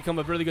a sudden, they become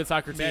a really good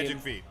soccer team. Magic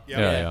feet. Yep.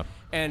 Yeah.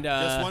 And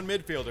Just one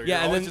midfielder. yeah, You're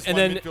and always then- just and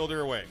one then-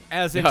 midfielder away.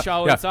 as in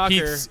Shaolin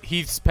soccer.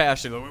 Heath's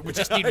passionate. We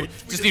just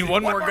need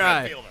one more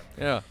guy. midfielder.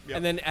 Yeah. Yep.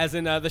 And then, as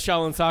in the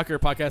Shaolin Soccer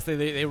podcast,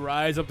 they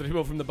rise up the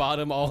people from the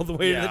bottom all the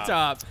way to the Yeah.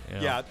 top.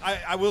 Yeah,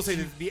 I will say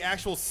that the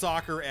actual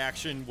soccer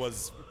action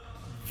was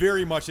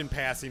very much in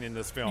passing in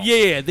this film.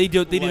 Yeah, they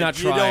do. They do Like, not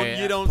try.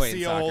 You don't playing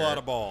see a soccer. whole lot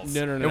of balls.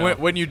 No. And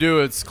when you do,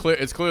 it's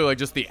clearly like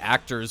just the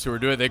actors who are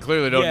doing it. They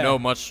clearly don't Yeah. know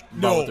much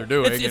about what they're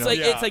doing. It's you know? like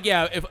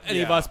Yeah. if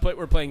any of Yeah. us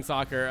were playing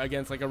soccer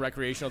against like a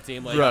recreational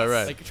team, like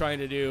Right. like trying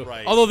to do.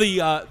 Right. Although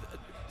the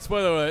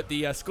spoiler alert,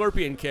 the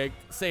scorpion kick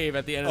save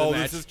at the end of the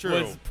match this is true.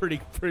 was pretty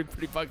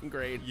fucking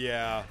great.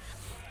 Yeah.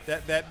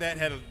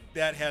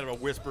 That had a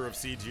whisper of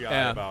CGI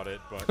Yeah. about it,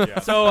 but yeah.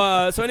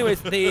 So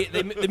anyways, they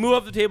move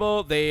up the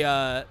table.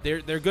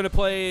 They're gonna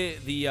play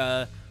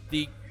the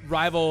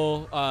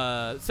rival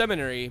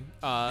seminary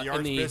The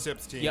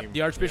Archbishop's team. Yep,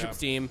 the Archbishop's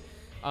team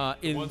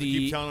in ones that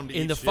keep telling them to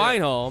in eat the shit.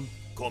 final.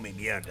 Come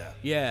mierda.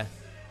 Yeah,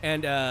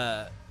 and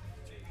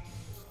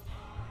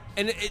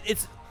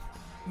it's.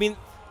 I mean,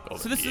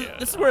 so this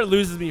is where it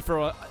loses me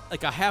for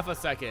like a half a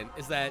second.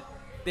 Is that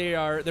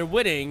they're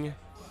winning,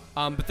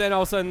 but then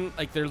all of a sudden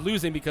like they're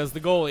losing because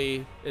the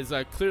goalie is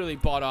clearly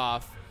bought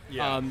off.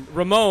 Yeah.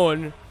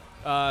 Ramon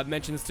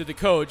mentions to the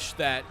coach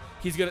that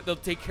they'll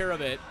take care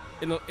of it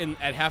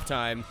at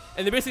halftime,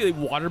 and they basically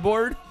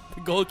waterboard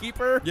the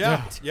goalkeeper.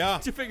 Yeah. Yeah.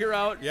 To figure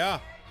out Yeah.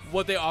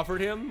 what they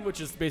offered him, which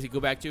is basically go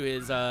back to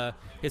his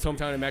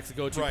hometown in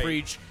Mexico to Right.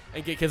 preach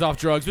and get kids off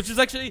drugs, which is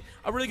actually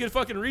a really good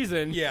fucking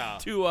reason Yeah.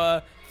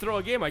 to throw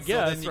a game, I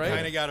guess, So then you right?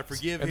 kind of got to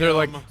forgive him. And they're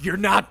like, "You're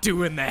not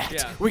doing that.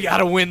 Yeah. We got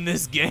to win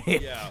this game."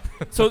 yeah.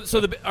 so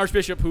the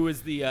Archbishop, who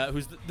is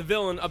who's the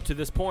villain up to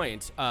this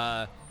point,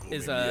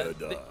 is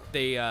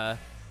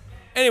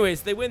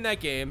anyways, they win that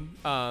game,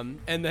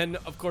 and then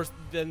of course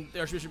then the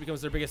Archbishop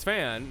becomes their biggest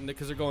fan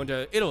because they're going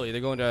to Italy,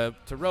 they're going to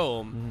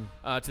Rome,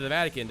 to the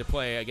Vatican to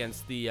play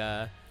against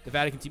the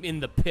Vatican team in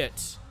the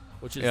Pit,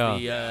 which is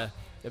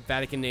the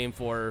Vatican name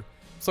for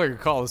It's like a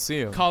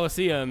Coliseum.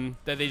 Coliseum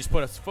that they just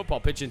put a football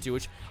pitch into,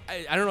 which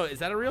I don't know. Is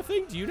that a real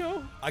thing? Do you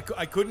know? I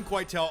couldn't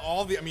quite tell.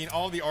 All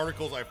the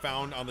articles I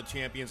found on the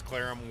Champions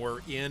Clarum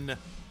were in,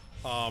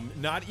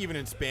 not even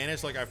in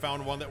Spanish. Like I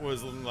found one that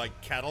was in like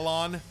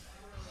Catalan,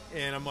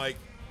 and I'm like,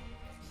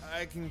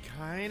 I can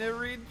kind of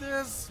read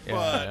this,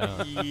 but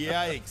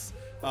yikes.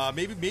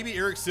 Maybe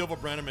Eric Silva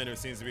Brenneman, who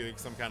seems to be like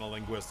some kind of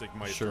linguistic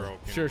maestro,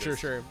 can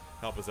just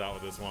help us out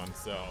with this one.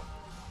 So,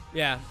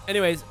 Yeah.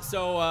 Anyways,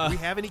 so do we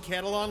have any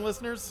Catalan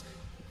listeners?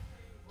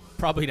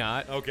 probably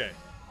not. Okay,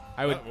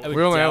 I would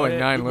We only have doubt like it.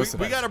 9 we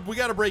listeners.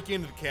 gotta break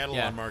into the Catalan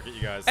Yeah. market,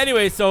 you guys.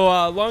 Anyway, so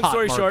long Hot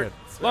story market.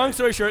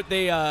 short,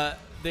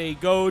 they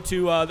go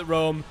to the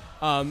Rome.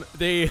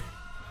 They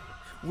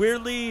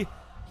weirdly,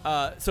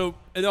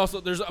 and also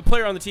there's a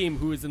player on the team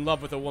who is in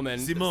love with a woman,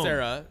 Simone.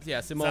 Sarah.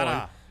 Yeah, Simone,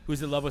 Sarah.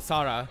 who's in love with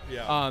Sarah.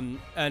 Yeah.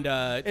 And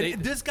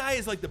this guy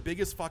is like the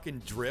biggest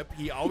fucking drip.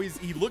 He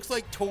looks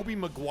like Tobey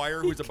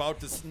Maguire who's about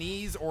to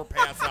sneeze or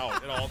pass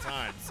out at all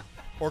times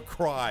or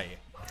cry.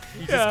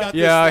 He just got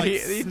Yeah,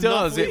 this, like, he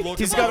does. snuffly look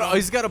He's about him.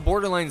 he's got a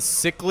borderline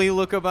sickly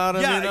look about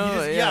him. Yeah,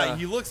 you know?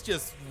 he looks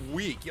just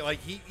weak. Like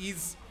he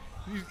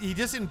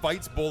just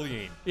invites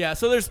bullying. yeah,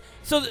 so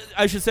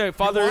I should say I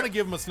Father. want to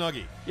give him a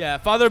snuggie. Yeah,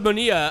 Father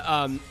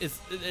Bonilla is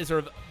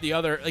sort of the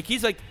other, like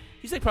he's like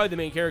probably the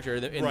main character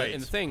in Right.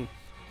 the thing,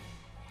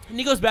 and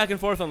he goes back and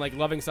forth on like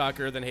loving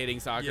soccer, then hating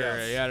soccer,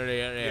 Yes.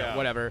 Yeah.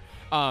 whatever.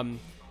 And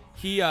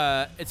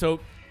so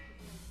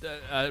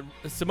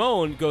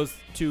Simone goes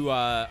to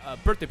a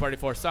birthday party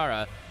for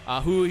Sarah,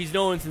 who he's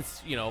known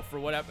since for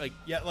whatever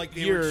Like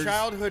they years. were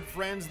childhood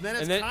friends. And then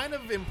it's And then- kind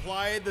of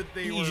implied that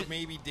they He were ju-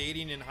 maybe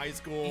dating in high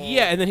school.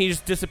 Yeah, and then he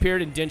just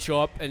disappeared and didn't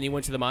show up, and he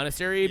went to the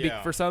monastery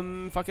Yeah. for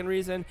some fucking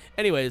reason.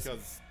 Anyways.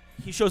 Because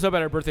He shows up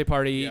at her birthday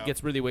party, Yeah.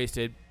 gets really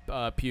wasted,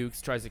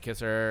 pukes, tries to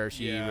kiss her.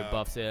 She Yeah,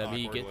 rebuffs him.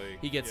 awkwardly.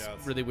 He gets Yes.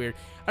 really weird.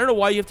 I don't know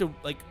why you have to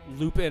like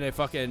loop in a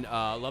fucking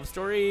love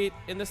story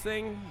in this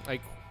thing.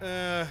 Like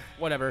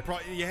whatever.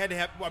 you had to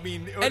have. I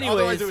mean, Anyways.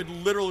 otherwise it would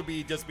literally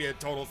be a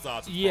total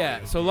sausage. Yeah.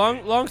 party. So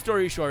long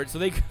story short, so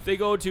they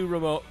go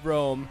to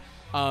Rome.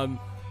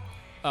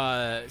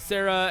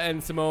 Sarah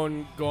and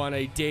Simone go on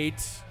a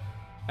date,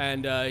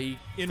 and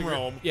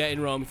Rome. Yeah, in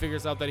Rome. He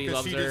figures out that he Because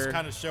loves she her. just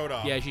kind of showed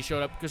up. Yeah, she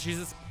showed up because she's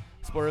a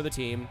supporter of the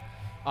team.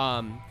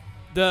 A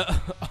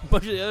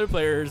bunch of the other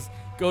players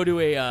go to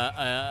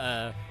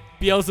a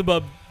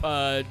Beelzebub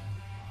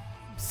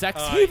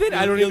sex haven.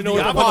 I don't even know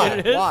what the fuck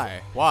it is.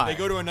 Why? They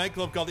go to a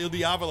nightclub called Il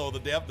Diavolo, the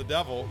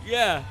devil.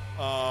 Yeah,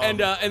 and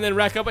then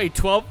rack up a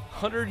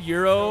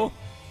 €1,200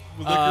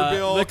 Liquor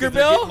bill. liquor 'cause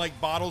they're bill? getting,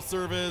 like bottle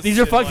service. These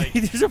are and, fucking like,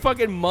 these are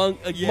fucking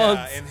monks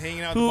and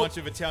hanging out with a bunch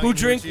of Italian who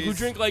drink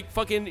hoochies. like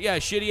fucking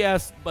shitty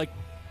ass like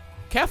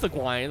Catholic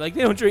wine. Like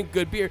they don't drink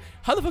good beer.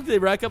 How the fuck do they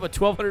rack up a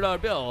 $1,200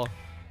 bill?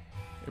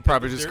 It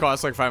probably just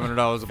costs like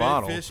 $500 a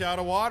bottle. Fish out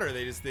of water.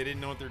 They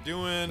didn't know what they're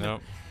doing. No.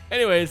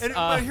 Anyways,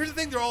 But here's the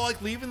thing: they're all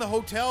like leaving the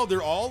hotel.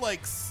 They're all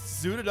like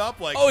suited up.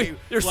 Like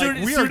they're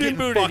like, we suited are and getting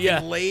booted, fucking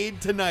yeah.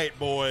 laid tonight,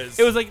 boys.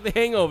 it was like The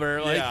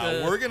Hangover. Like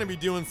yeah, we're gonna be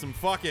doing some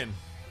fucking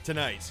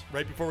tonight,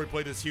 right before we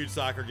play this huge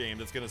soccer game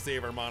that's gonna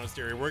save our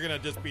monastery. We're gonna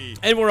just be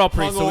and we're all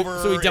priests, so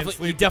hungover we and definitely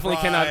sleep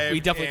cannot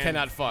deprived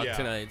cannot and- fuck yeah,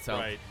 tonight. So,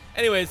 right.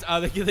 anyways,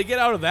 they get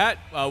out of that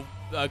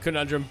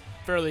conundrum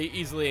fairly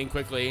easily and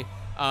quickly,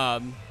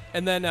 and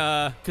then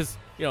because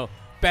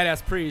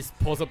badass priest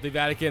pulls up the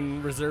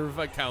Vatican reserve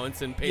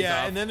accounts and pays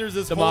off and then there's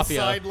this the whole mafia.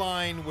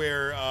 sideline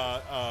where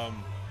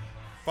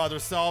Father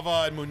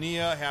Salva and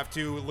Munilla have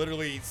to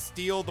literally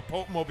steal the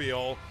Pope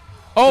Mobile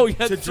Oh, yeah,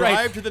 to that's drive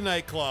right. to the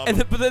nightclub.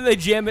 But then they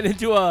jam it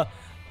into a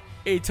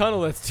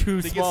tunnel that's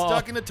too They small. get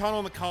stuck in a tunnel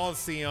in the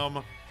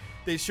Coliseum.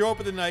 They show up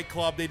at the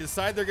nightclub. They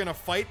decide they're going to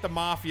fight the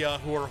mafia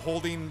who are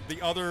holding the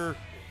other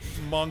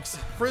monks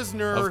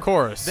prisoner. Of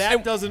course.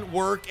 That doesn't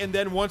work. And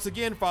then once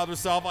again, Father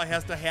Salva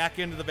has to hack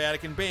into the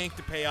Vatican bank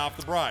to pay off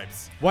the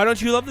bribes. Why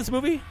don't you love this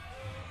movie?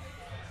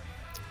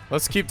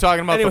 Let's keep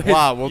talking about Anyways, the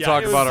plot. We'll Yeah,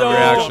 talk it was about so- our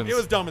reactions. It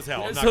was dumb as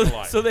hell. I'm not going to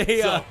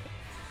lie.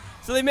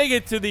 So they make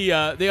it to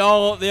the they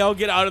all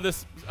get out of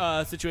this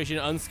situation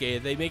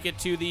unscathed. They make it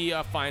to the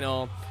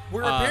final.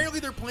 Where apparently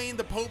they're playing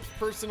the Pope's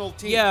personal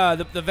team. Yeah,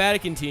 the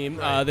Vatican team.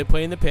 Right. They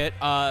play in the pit.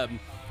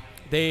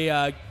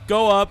 They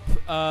go up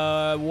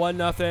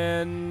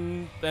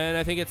 1-0. Then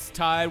I think it's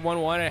tied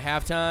 1-1 at Or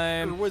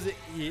halftime. was it?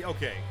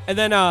 Okay. And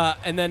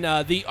then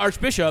the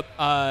Archbishop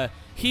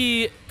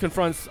he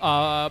confronts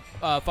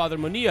Father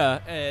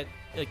Munilla at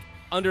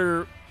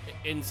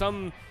in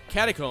some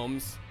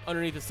catacombs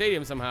underneath the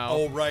stadium somehow.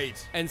 Oh,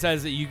 right. And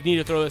says that you need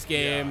to throw this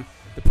game. Yeah.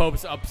 The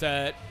Pope's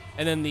upset,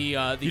 and then the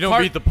you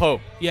don't beat the Pope.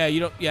 Yeah, you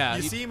don't. Yeah,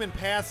 You see him in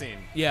passing.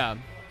 yeah.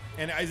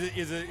 And is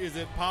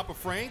it Papa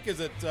Frank? Is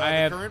it the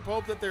have- current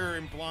Pope that they're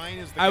implying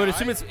is the I would guy?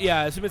 assume it's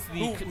the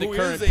who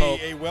current is Pope.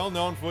 a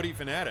well-known footy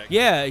fanatic.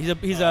 Yeah,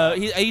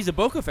 he's a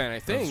Boca fan, I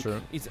think.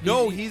 true. He's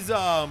No, he- he's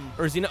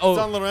or is he not? Oh,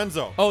 San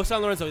Lorenzo. oh,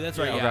 San Lorenzo. That's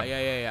right. Yeah,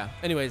 Yeah.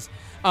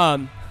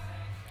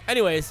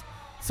 Anyways,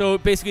 so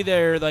basically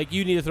they're like,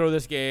 you need to throw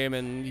this game,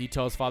 and he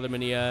tells Father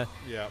Munilla.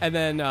 Yeah. And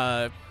then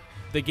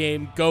the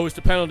game goes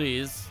to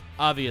penalties,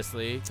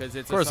 obviously, because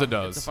it's Of course it It's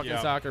does. a fucking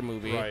Yeah. soccer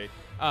movie. Right.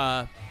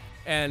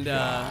 And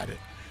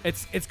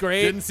it's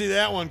great. Didn't see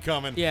that one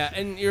coming. Yeah,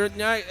 and you're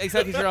not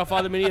exactly sure how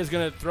Father Munilla is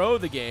going to throw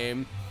the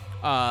game,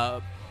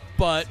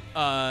 but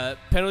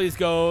penalties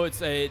go.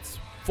 It's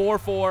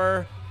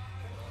 4-4,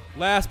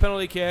 last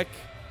penalty kick,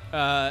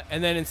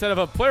 and then instead of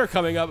a player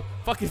coming up,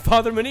 fucking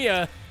Father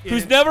Munilla,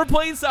 who's never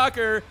played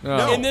soccer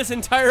No. in this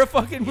entire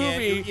fucking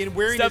movie, In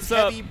wearing steps his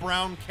up. heavy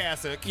brown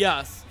cassock.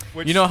 Yes.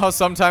 Which, You know how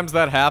sometimes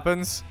that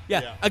happens?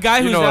 Yeah. Yeah. A guy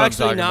You who's know what I'm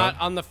actually talking not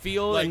about. on the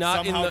field like and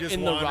not somehow in just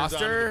the wanders onto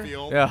roster. the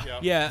field. Yeah.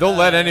 Yeah. They'll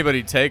let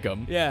anybody take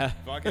them. Yeah.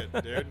 Fuck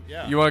it, dude.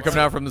 Yeah. You want to come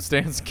down from the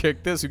stands and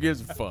kick this? Who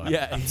gives a fuck?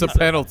 Yeah. It's a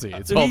penalty.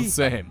 It's So all he- the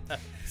same.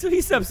 So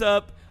he steps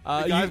up.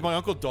 Hey guys, my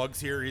uncle Doug's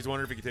here. He's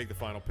wondering if he could take the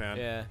final pen.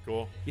 Yeah.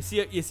 Cool. You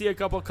see a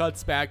couple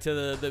cuts back to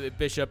the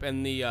bishop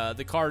and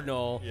the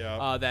cardinal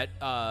Yeah. that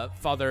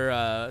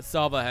Father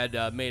Salva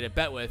had made a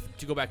bet with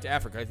to go back to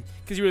Africa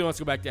because he really wants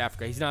to go back to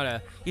Africa. He's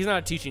not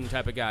a teaching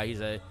type of guy.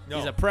 He's a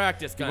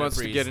practice He kind wants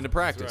of to priest. get into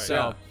practice.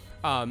 That's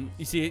So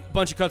you see a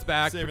bunch of cuts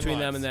back Saving between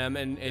them lives. and them,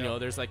 and you Yeah. know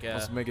there's like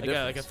Wants to make a like a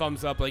difference.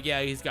 thumbs up, like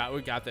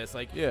we got this.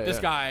 Like Yeah, this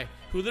yeah. guy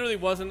who literally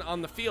wasn't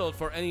on the field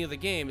for any of the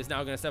game is now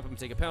going to step up and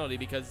take a penalty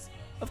because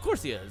of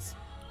course he is.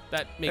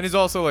 That makes And he's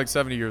also like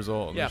 70 years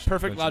old. yeah We should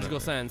perfect mention logical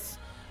that. sense.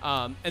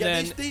 And Yeah,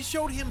 then they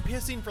showed him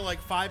pissing for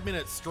like 5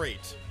 minutes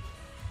straight.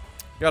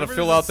 You got to Remember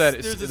fill there's out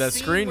a- there's a that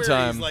scene screen where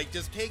time. He's like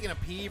just taking a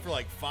pee for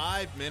like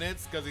 5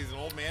 minutes because he's an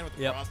old man with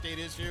a Yep. prostate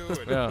issue.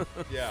 And Yeah.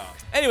 yeah.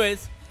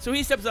 anyways, so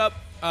he steps up,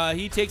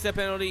 he takes that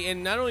penalty,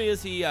 and not only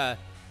is he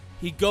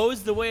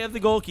goes the way of the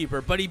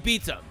goalkeeper, but he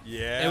beats him.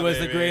 Yeah, It was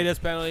the baby.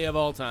 greatest penalty of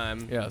all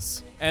time.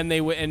 Yes. And they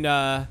and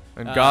And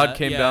God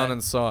came yeah, down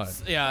and saw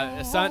it.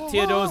 Yeah, Sant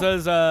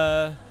Teodosa's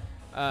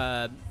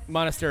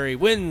monastery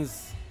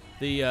wins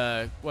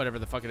the whatever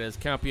the fuck it is,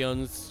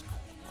 Campions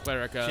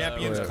Clerica.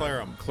 Champions Yeah.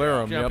 Clarum.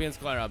 Clarum, yep. Champions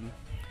Cleric.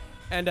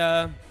 And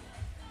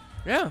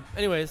yeah,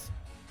 anyways,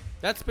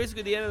 that's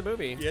basically the end of the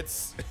movie.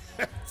 It's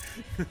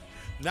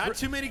not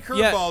too many curveballs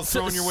Yeah,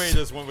 thrown your way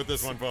with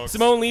this one, folks.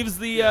 Simone leaves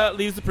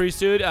the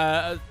priesthood,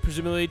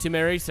 presumably to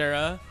marry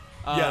Sarah.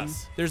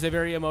 Yes. There's a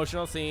very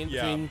emotional scene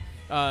Yeah. between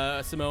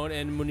Simone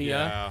and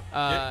Munilla.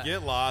 Yeah.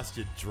 Get lost,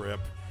 you drip.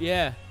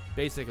 Yeah,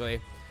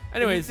 basically.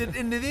 Anyways,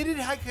 And did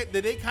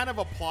they kind of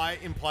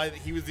imply that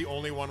he was the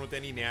only one with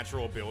any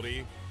natural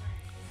ability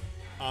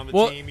on the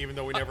Well, team, even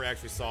though we never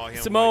actually saw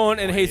him? Simone like,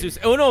 and playing?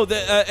 Jesus. Oh no,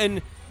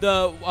 the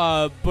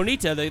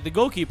Bonita, the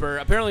goalkeeper,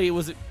 apparently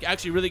was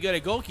actually really good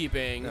at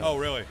goalkeeping. Oh,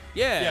 really?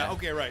 Yeah. Yeah.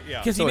 Okay. Right.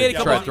 Yeah. Because So he made he a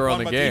couple. tried throwing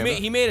the He game.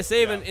 He made a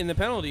save Yeah. in the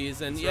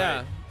penalties, and That's yeah.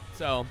 right.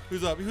 So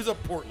Who's a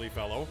portly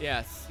fellow?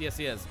 yes, he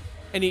is,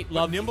 and he But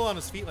loved nimble on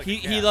his feet like a he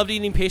cat. loved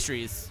eating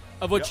pastries,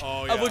 of which Yeah,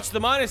 oh, of yeah. which the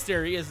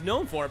monastery is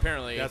known for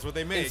apparently. That's what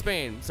they make. in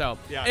Spain. So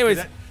Yeah. anyways,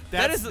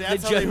 that's the how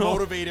they general.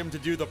 motivate him to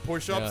do the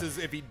push-ups. Yeah. Is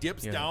if he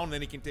dips Yeah. down, then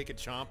he can take a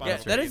chomp on Yeah,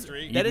 his that is-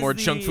 pastry. that Eat more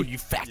the- junk food, you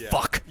fat Yeah.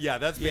 fuck. Yeah,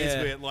 that's Yeah.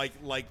 basically it.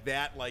 Like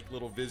that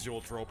little visual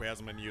trope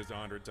hasn't been used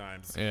 100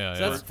 times. Yeah,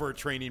 So yeah. For a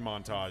training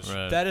montage.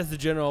 Right. That is the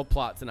general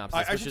plot synopsis.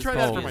 I which should is try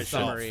that basically for a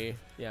myself. Summary.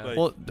 Yeah. Like-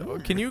 Well,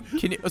 can you?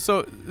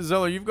 So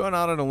Zeller, you've gone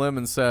out on a limb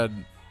and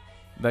said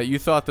that you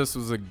thought this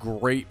was a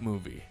great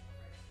movie.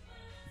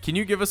 Can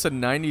you give us a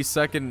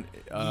 90-second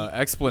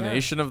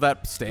explanation of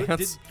that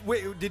stance?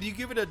 Did you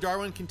give it a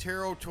Darwin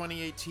Quintero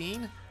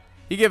 2018?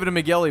 He gave it to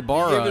Miguel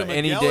Ibarra He gave it to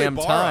any Miguel damn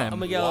Ibarra. time.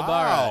 Miguel Wow.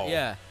 Ibarra,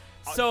 yeah.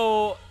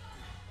 So,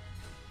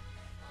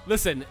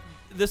 listen,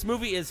 this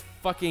movie is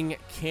fucking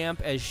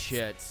camp as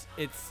shit.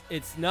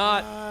 It's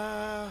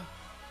not.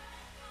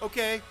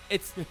 Okay,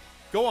 It's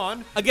go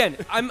on. again.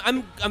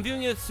 I'm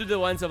viewing it through the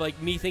lens of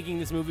like me thinking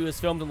this movie was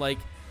filmed in like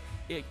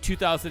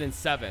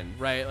 2007,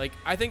 right? Like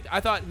I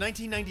thought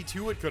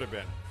 1992 it could have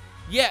been.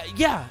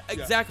 yeah,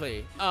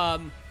 exactly.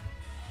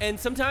 And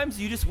sometimes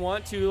you just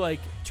want to like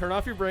turn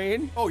off your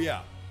brain, Oh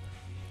yeah.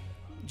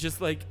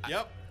 just like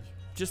Yep.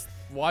 just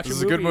watch This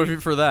is a a movie good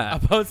movie for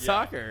that. about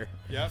soccer.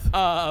 Yep.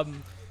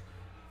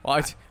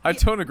 Well, I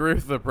don't agree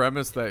with the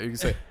premise that you can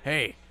say,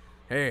 hey,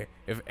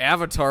 if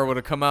Avatar would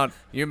have come out,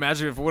 you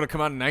imagine if it would have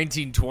come out in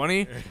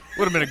 1920?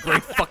 Would have been a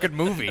great fucking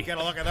movie.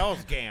 Gotta look at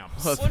those gams.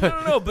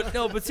 Well,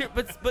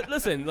 but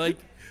listen, like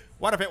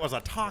What if it was a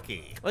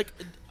talkie? like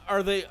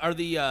are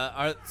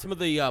some of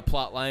the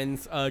plot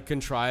lines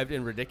contrived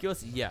and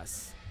ridiculous?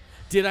 Yes.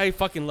 Did I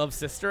fucking love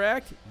Sister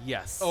Act?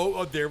 Yes.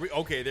 Oh, there we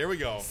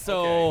go.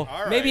 So okay. All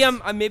right. maybe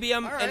I'm All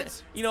and,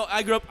 right. you know,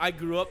 I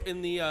grew up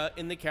in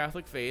the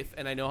Catholic faith,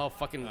 and I know how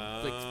fucking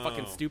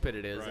fucking stupid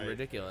it is and right.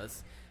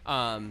 ridiculous.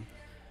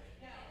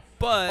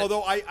 But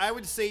Although I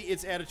would say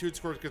its attitude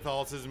towards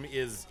Catholicism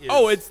is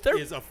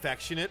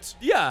affectionate,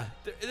 yeah,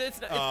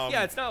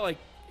 it's not like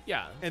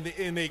and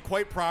they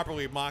quite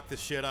properly mock the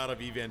shit out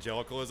of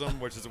evangelicalism,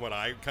 which is what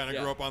I kind of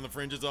Yeah. grew up on the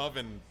fringes of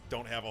and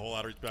don't have a whole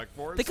lot of respect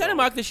for. they kind of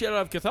mock the shit out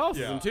of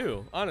Catholicism Yeah.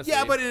 too, honestly.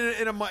 Yeah, but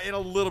in a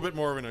little bit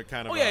more of a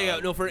kind of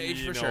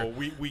for sure.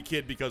 We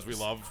kid because we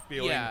love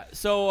feeling. Yeah.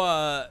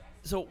 So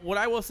what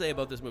I will say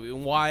about this movie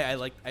and why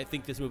I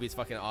think this movie is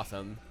fucking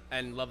awesome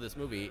and love this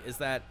movie is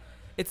that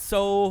it's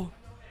so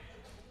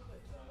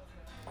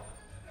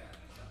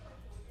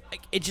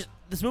like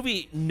this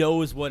movie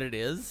knows what it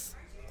is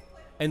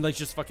and like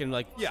just fucking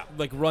like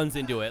runs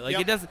into it. Like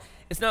Yep. it doesn't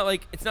it's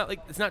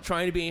not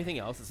trying to be anything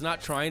else. It's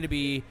not trying to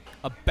be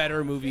a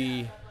better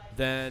movie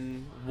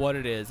than what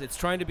it is. It's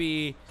trying to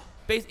be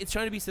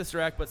Sister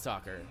Act but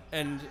soccer.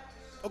 And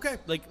Okay.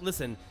 like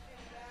listen,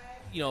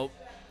 you know,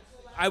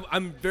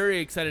 I'm very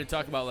excited to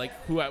talk about like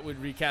who I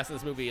would recast in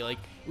this movie. Like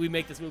we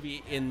make this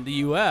movie in the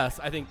U.S.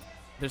 I think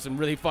there's some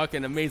really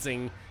fucking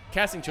amazing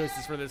casting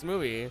choices for this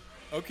movie.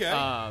 Okay.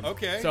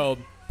 Okay. So,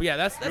 but yeah,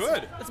 that's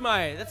Good. That's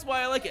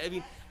why I like it. I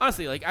mean,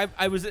 honestly, like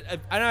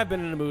I've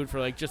been in a mood for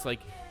like just like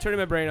turning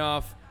my brain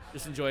off,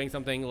 just enjoying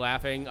something,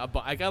 laughing.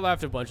 I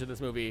laughed a bunch at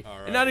this movie, All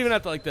and not right. even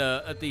at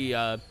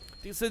the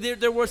so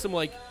there were some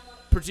like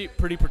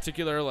pretty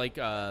particular like.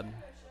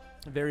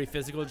 Very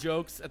physical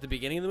jokes at the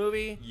beginning of the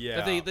movie.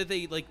 Yeah. That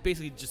they like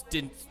basically just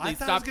didn't. I They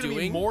thought stopped it was gonna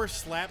doing be more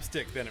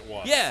slapstick than it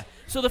was. Yeah.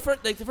 So the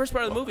first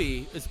part of the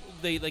movie is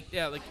they like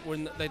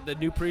when the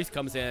new priest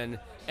comes in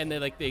and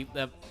they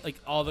have, like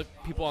all the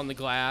people on the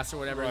glass or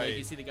whatever. And, like Right.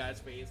 you see the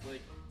guy's face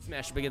like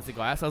smash up against the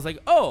glass. I was like,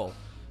 oh,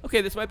 okay,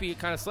 this might be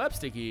kind of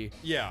slapsticky.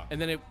 Yeah. And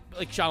then it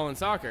like Shaolin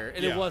Soccer,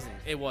 and Yeah. it wasn't.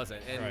 It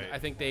wasn't. And Right. I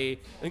think they.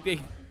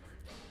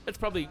 That's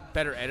probably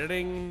better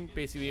editing.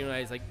 Basically, you know,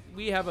 it's like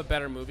we have a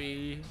better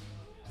movie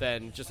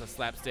than just a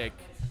slapstick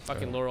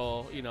fucking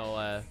Laurel,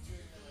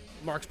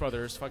 Marx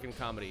Brothers fucking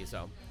comedy.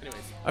 So,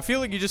 anyways, I feel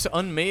like you just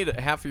unmade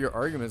half of your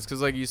arguments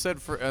because, like you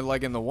said, for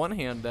like in the one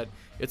hand that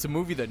it's a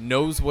movie that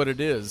knows what it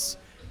is.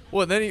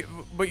 Well, then,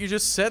 but you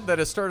just said that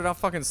it started off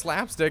fucking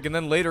slapstick, and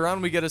then later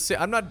on we get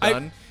I'm not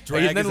done.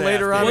 Drag and then his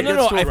later ass, on baby. it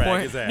Well, gets no, to a I-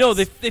 point. his ass. no,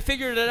 they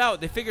figured it out.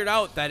 They figured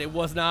out that it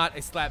was not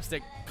a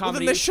slapstick Well,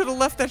 comedy. then they should have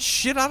left that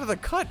shit out of the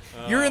cut.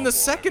 You're in the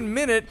second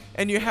minute,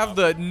 and you have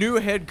the new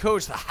head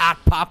coach, the hot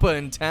papa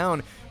in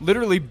town,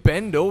 literally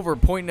bend over,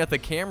 pointing at the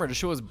camera to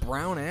show his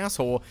brown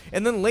asshole.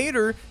 And then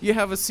later, you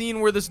have a scene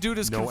where this dude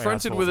is No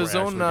confronted assholes with his were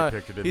own. actually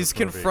depicted in He's this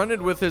movie.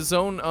 confronted with his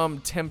own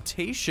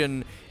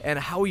temptation and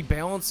how he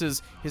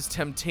balances his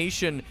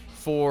temptation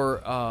for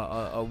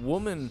a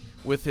woman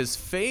with his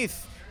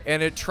faith.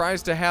 And it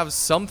tries to have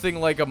something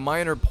like a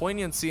minor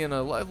poignancy in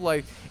a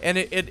life, and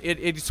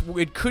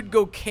it could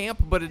go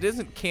camp, but it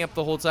isn't camp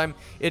the whole time.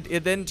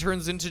 It then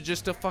turns into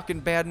just a fucking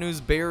Bad News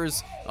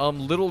Bears,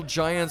 Little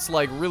Giants,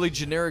 like really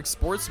generic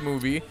sports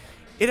movie.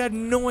 It had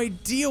no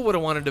idea what it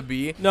wanted to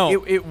be.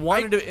 No. It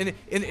wanted to, and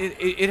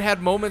it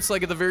had moments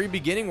like at the very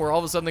beginning where all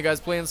of a sudden the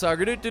guy's playing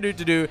soccer, and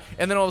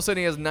then all of a sudden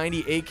he has 90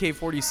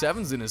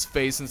 AK-47s in his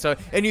face and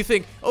stuff, and you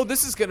think, oh,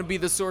 this is gonna be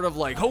the sort of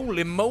like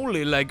holy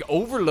moly, like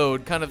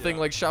overload kind of thing,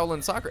 like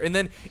Shaolin Soccer, and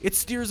then it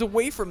steers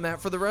away from that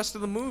for the rest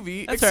of the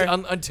movie That's fair.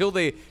 until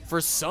they,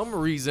 for some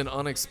reason,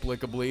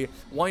 inexplicably,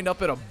 wind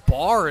up at a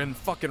bar in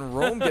fucking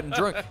Rome getting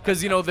drunk because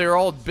they're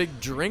all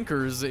big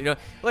drinkers,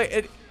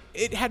 like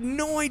It had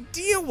no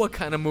idea what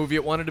kind of movie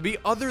it wanted to be,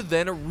 other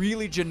than a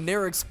really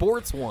generic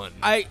sports one.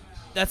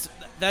 That's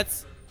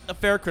a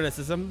fair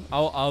criticism.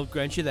 I'll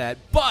grant you that.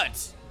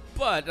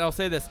 But I'll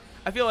say this: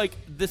 I feel like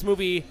this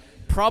movie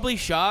probably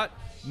shot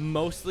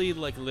mostly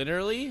like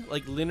linearly,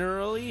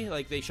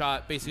 like they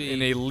shot basically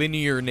In a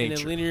linear nature.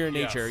 In a linear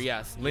nature,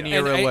 yes.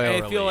 Linear And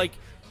I feel linearly. like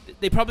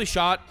they probably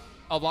shot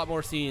a lot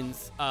more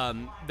scenes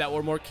that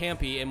were more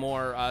campy and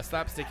more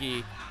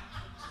slapsticky.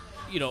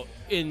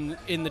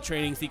 in the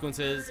training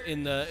sequences,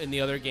 in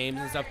the other games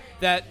and stuff,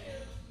 that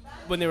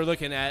when they were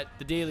looking at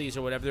the dailies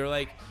or whatever, they were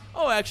like,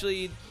 oh,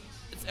 actually, it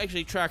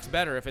actually tracks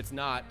better if it's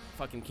not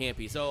fucking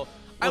campy. So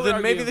Well,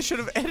 then maybe they should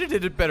have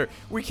edited it better.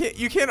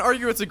 You can't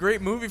argue it's a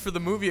great movie for the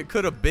movie it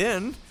could have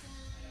been.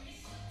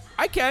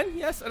 I can,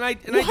 yes, and I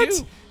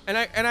do, and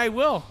I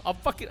will.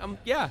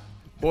 Yeah.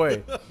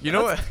 Boy, you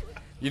know what?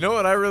 You know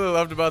what I really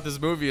loved about this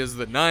movie is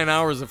the 9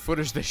 hours of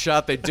footage they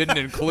shot they didn't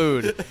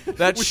include.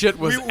 That shit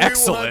was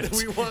excellent.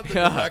 We want the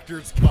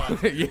director's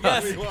cut.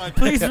 Yes.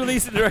 Please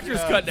release the director's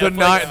cut. The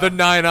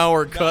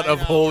 9-hour cut of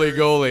Holy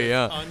Goalie.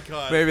 Yeah.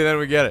 Uncut. Maybe then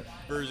we get it.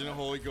 Version of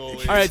Holy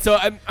Goalie. All right, so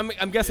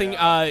I'm guessing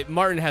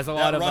Martin has a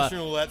lot of Russian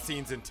roulette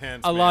scene's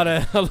intense. a lot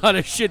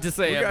of shit to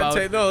say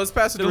about. No, let's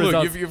pass it to the Luke.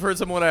 results. You've heard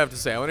some of what I have to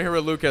say. I want to hear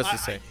what Luke has to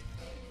say.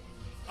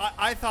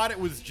 I thought it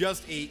was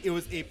just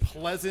a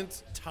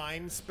pleasant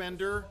time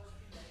spender.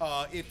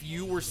 If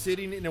you were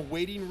sitting in a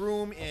waiting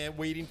room and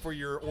waiting for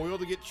your oil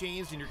to get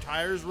changed and your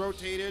tires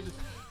rotated,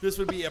 this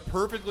would be a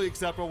perfectly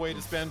acceptable way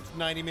to spend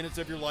 90 minutes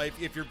of your life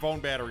if your phone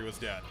battery was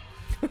dead.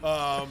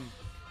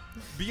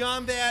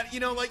 Beyond that, you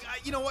know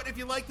what? If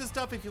you like this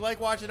stuff, if you like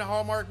watching a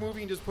Hallmark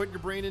movie and just putting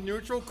your brain in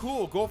neutral,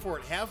 cool, go for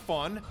it. Have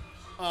fun.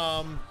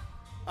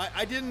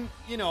 I didn't,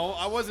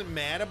 I wasn't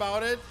mad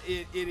about it.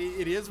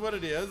 It is what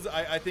it is.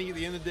 I think at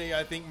the end of the day,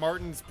 I think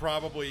Martin's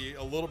probably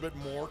a little bit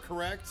more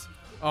correct.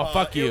 Oh,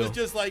 fuck you. It was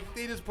just like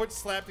they just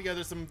slapped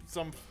together some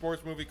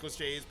sports movie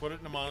cliches, put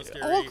it in a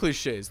monastery. All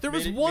cliches. There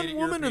was one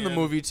woman in the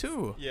movie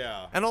too.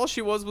 Yeah. And all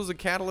she was a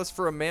catalyst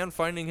for a man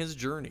finding his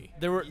journey.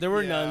 There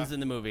were nuns in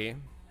the movie.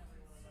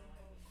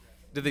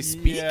 Did they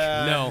speak?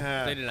 Yeah.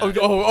 No, they did not.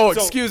 So,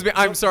 So- excuse me.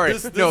 I'm sorry.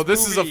 this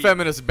This is a movie-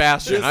 feminist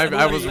bastion.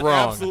 I was movie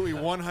wrong. Absolutely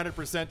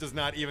 100% does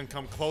not even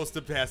come close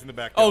to passing the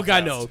back. Oh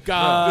God, no,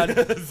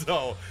 God.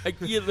 So, Like,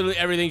 literally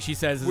everything she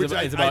says is which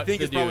about, I is about think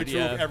the is probably dude.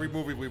 true Yeah. of every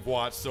movie we've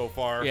watched so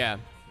far. Yeah.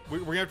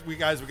 We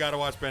got to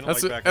watch Bend It Like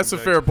Beckham. That's a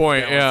to fair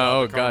point. balance Yeah. out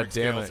Oh the God comic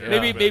damn it. skills. Yeah.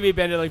 Maybe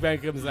Bend It Like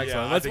Beckham is the next Yeah,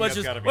 one. I Let's think that's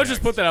just gotta be let's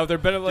just next. put that out there.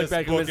 Bend It Like Just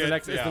Beckham book is the it,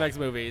 next. It's yeah. the next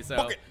movie. So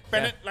Book it.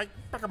 Bend yeah. It Like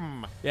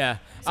Beckham. Yeah.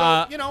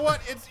 So you know what?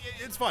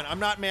 It's fun. I'm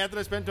not mad that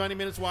I spent 20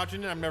 minutes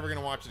watching it. I'm never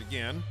gonna watch it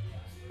again.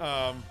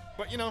 But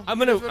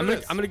I'm it is what it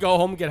is. gonna go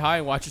home and get high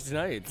and watch it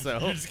tonight. So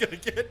You're just gonna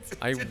get.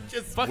 I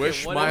just fuck it,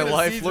 wish whatever. my gonna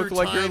life see looked through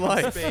like your time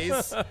and life.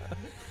 Space. all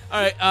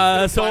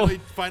right. So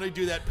finally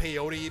do that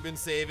peyote you've been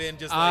saving.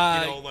 Just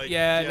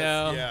yeah, just,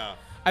 no. yeah.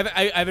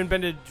 I haven't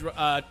been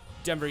to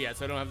Denver yet,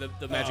 so I don't have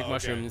the magic okay.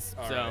 mushrooms.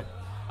 All so, right.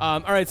 all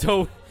right.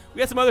 So we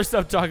got some other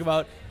stuff to talk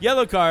about.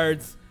 Yellow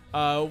cards,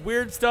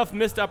 weird stuff,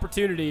 missed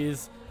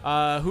opportunities.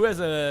 Who has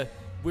a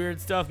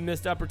weird stuff,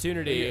 missed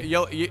opportunity?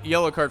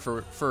 Yellow card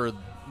for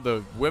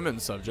the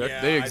women's subject.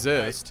 Yeah, they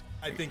exist.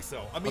 I think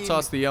so. I mean, I'll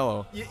toss the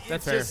yellow.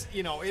 That's it's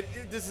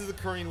just this is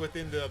occurring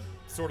within the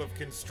sort of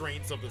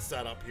constraints of the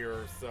setup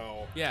here.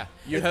 So Yeah.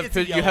 You It's- have it's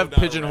a you yellow, have not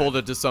a pigeonholed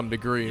red. it to some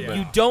degree, Yeah. but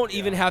You don't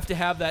even have to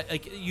have that.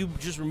 Like, you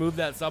just remove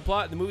that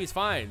subplot, the movie's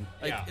fine.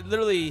 Like, Yeah. it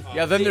literally.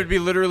 yeah, then there'd be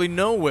literally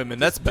no women.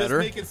 That's just better.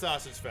 make it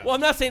sausage fest. Well,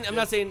 I'm not saying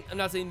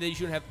that you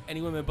shouldn't have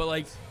any women, but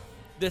like,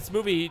 this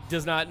movie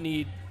does not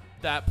need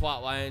that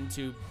plot line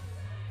to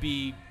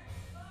be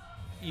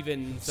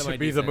even To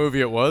be the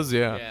movie it was,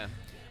 yeah. Yeah.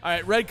 All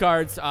right, red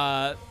cards.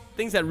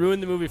 Things that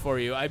ruined the movie for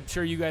you. I'm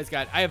sure you guys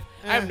got. I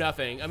have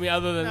nothing. I mean,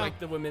 other than No. like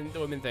the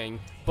women thing.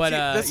 But See,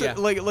 that's yeah. it,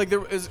 like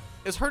there is.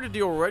 It's hard to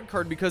deal with red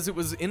card because it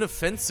was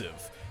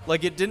inoffensive.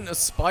 Like it didn't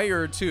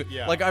aspire to.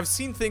 Yeah. Like I've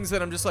seen things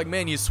that I'm just like,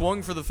 man, you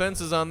swung for the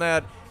fences on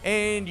that,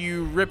 and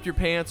you ripped your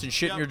pants and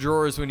shit in Yep. your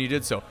drawers when you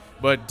did so.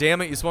 But damn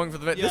it, you swung for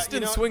the fence. Yeah, This you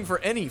didn't know, swing for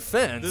any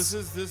fence.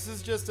 this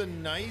is just a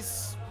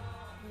nice,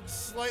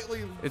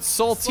 slightly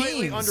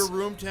saltines. under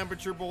room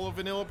temperature bowl of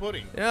vanilla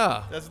pudding.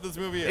 Yeah. That's what this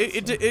movie is.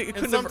 It And couldn't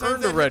have sometimes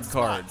earned a that red hits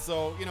spot, card.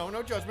 So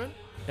no judgment.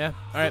 Yeah.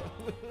 All right.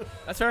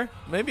 That's fair.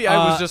 Maybe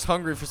I was just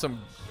hungry for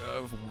some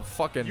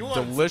fucking You want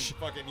delicious.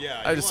 some fucking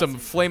yeah. I you just want some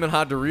flaming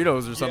hot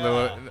Doritos or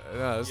something.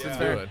 Yeah. Let's Yeah.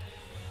 do it.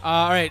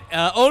 All right.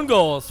 Own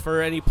goals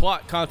for any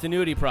plot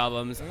continuity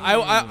problems.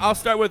 I'll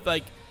start with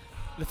like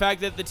the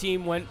fact that the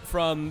team went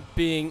from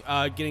being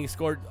getting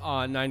scored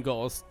on 9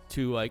 goals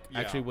to like Yeah.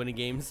 actually winning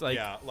games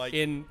Yeah, like-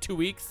 in 2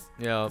 weeks.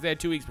 Yeah. 'Cause they had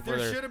 2 weeks before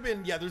There their. should have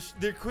been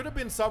there could have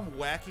been some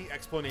wacky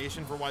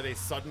explanation for why they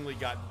suddenly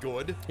got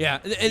good. Yeah.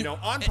 And,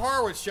 On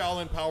par with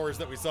Shaolin powers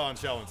that we saw in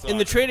Shaolin Soccer. and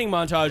the training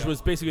montage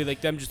was basically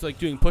like them just like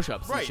doing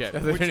push-ups and Right. shit. They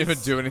Which didn't even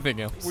is- do anything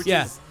else. which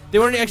Yeah. is They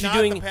weren't really actually not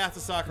doing- the path to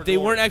soccer They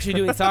glory. weren't actually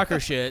doing soccer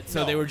shit,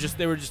 so No. they were just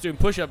doing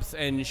push-ups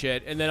and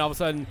shit. And then all of a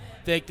sudden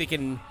they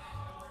can.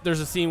 There's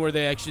a scene where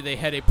they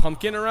had a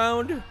pumpkin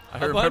around. I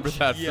a remember bunch.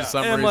 that Yeah. for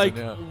some And I'm reason. like,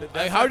 yeah.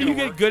 That's how not do you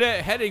gonna get work. good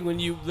at heading when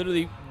you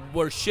literally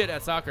were shit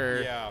at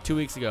soccer Yeah. 2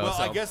 weeks ago? Well,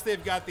 so. I guess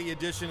they've got the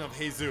addition of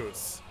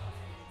Jesus.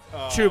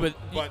 True, but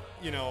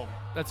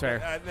that's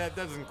fair. that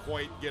doesn't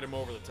quite get him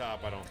over the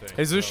top. I don't think.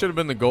 Jesus So, should have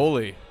been the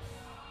goalie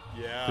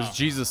Yeah. because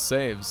Jesus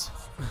saves.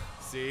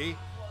 See,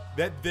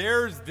 that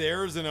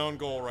there's an own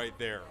goal right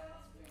there.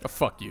 Oh,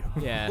 fuck you.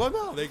 Yeah. Well,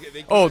 no, they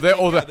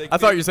I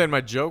thought you were saying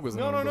my joke was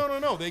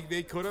No.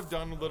 They could have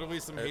done literally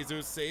some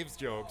Jesus saves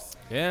jokes.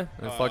 Yeah.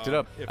 I fucked it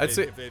up. If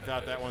they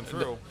thought that one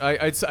through.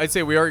 I'd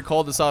say we already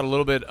called this out a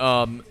little bit.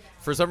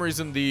 For some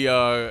reason,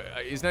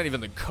 he's not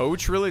even the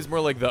coach, really. He's more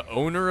like the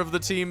owner of the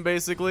team,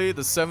 basically.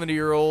 The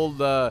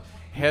 70-year-old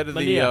head of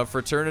the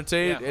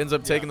fraternity ends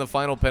up taking the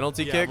final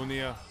penalty kick.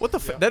 Munilla. What the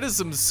that is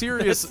some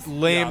serious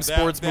lame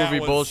sports movie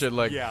was- bullshit.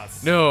 Like,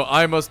 yes. no,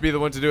 I must be the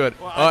one to do it.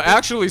 Well, I think-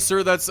 actually,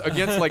 sir, that's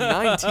against like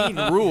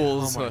 19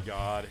 rules. Oh my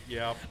God!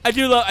 Yeah. I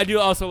do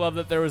also love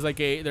that there was like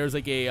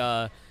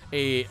a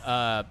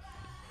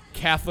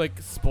Catholic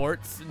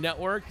sports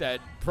network that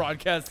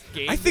broadcast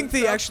games. I think and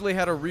they stuff. actually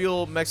had a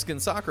real Mexican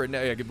soccer.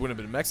 No, it wouldn't have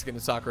been a Mexican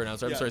soccer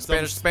announcer. I'm Yeah, sorry, some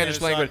Spanish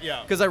Spanish language.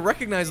 yeah. Because I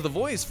recognize the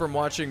voice from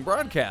watching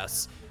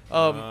broadcasts.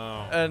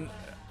 And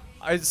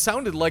I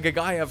sounded like a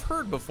guy I've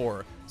heard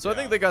before. So I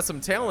think they got some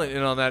talent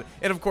in on that.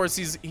 And of course,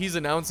 he's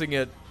announcing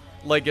it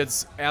like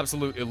it's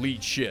absolute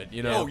elite shit.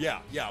 You know? Oh yeah.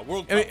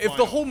 World I mean, Cup if the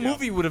final, whole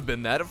movie would have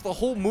been that, if the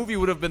whole movie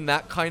would have been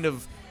that kind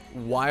of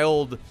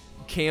wild,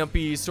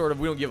 campy sort of,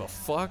 we don't give a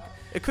fuck,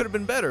 it could have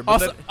been better.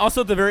 But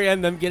Also, at the very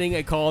end, them getting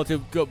a call to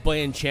go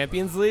play in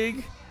Champions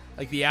League,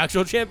 like the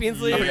actual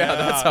Champions League. oh yeah,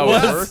 that's how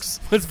was, it works.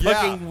 was Yeah.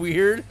 fucking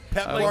weird.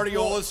 Pep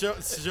Guardiola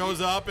shows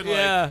up and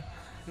Yeah.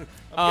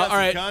 I've got some all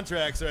right.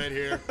 contracts right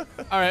here.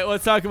 All right,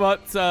 let's talk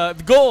about the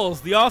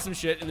goals, the awesome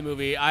shit in the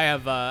movie. I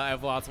have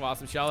lots of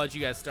awesome shit. I'll let you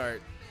guys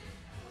start.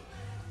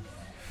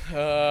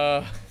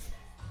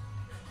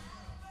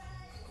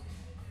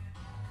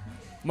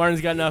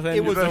 Martin's got nothing.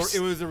 It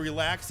was a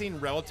relaxing,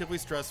 relatively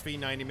stress-free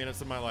 90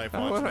 minutes of my life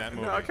watching that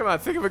movie. No, come on,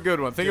 think of a good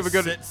one. Think of a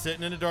Just good.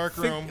 sitting in a dark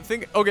room.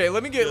 Okay,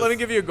 let me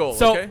give you a goal.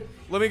 So- okay,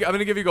 I'm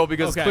gonna give you a goal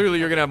because Okay. clearly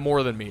you're gonna have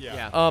more than me.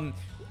 Yeah.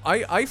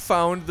 I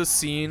found the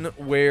scene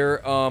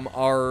where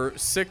our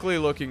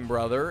sickly-looking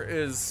brother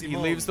he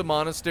Simone. leaves the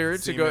monastery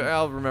to go. Simone.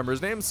 I'll remember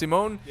his name,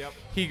 Simone. Yep.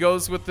 He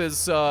goes with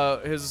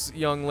his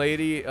young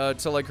lady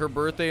to like her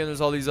birthday, and there's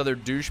all these other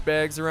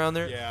douchebags around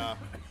there. Yeah.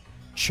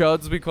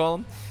 Chuds, we call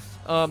him.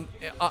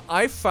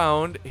 I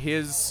found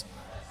his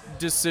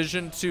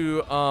decision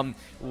to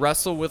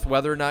wrestle with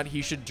whether or not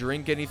he should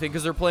drink anything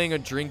because they're playing a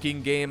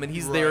drinking game and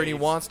he's there and he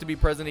Right. wants to be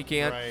present. He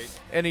can't, Right.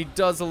 and he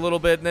does a little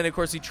bit, and then of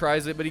course he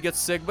tries it, but he gets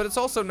sick. But it's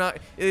also not.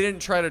 They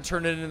didn't try to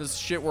turn it into this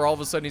shit where all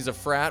of a sudden he's a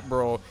frat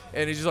bro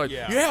and he's just like,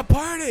 Yeah.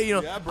 party, you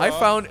know. Yeah, bro.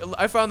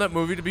 I found that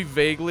movie to be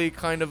vaguely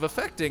kind of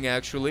affecting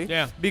actually.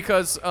 Yeah.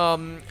 Because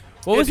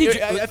What was he?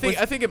 I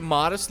think it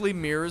modestly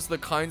mirrors the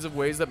kinds of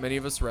ways that many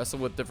of us wrestle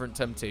with different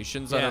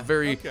temptations on Yeah. a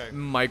very Okay.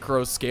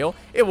 micro scale.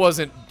 It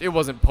wasn't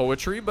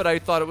poetry, but I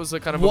thought it was a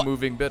kind of What- a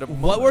moving bit of.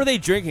 What were they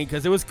drinking?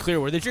 Because it was clear.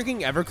 Were they drinking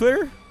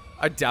Everclear?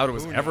 I doubt it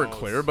was Who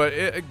Everclear, knows? but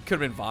it could have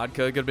been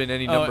vodka. It could have been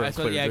any number I of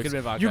thought- clear yeah, it drinks. could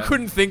have been vodka. You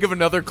couldn't think of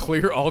another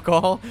clear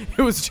alcohol.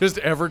 It was just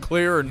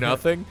Everclear or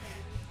nothing.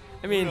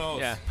 I mean,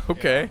 knows? yeah.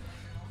 Okay,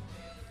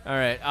 All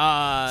right.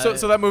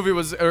 so that movie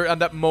was, or at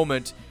that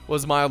moment,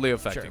 was mildly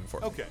affecting for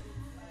me. Okay.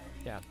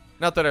 yeah.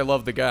 Not that I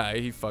love the guy,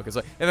 he fucking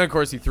sucked. And then of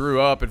course he threw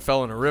up and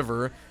fell in a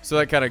river, so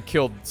that kind of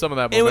killed some of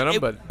that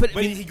momentum. But I But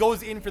mean, he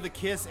goes in for the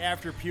kiss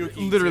after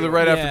puking. literally too.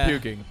 right Yeah. after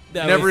puking,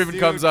 That never was- even Dude,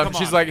 comes up. come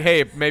She's on. like,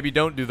 "Hey, maybe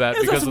don't do that It's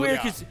because also of the-" weird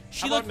Yeah. because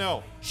How about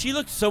no? she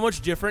looked so much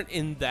different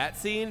in that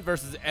scene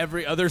versus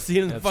every other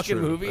scene in the That's fucking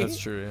true. movie. That's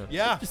true.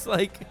 Yeah. Yeah. Just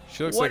like,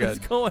 She looks what like is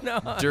a going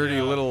on? Dirty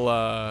Yeah.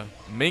 little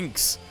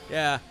minx.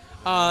 Yeah.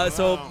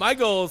 So Wow. my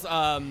goals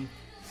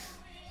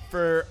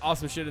for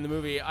awesome shit in the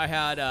movie, I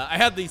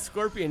had the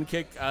scorpion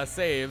kick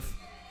save.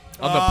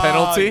 On the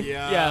penalty?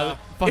 Yeah,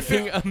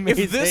 fucking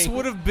amazing. If this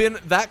would have been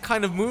that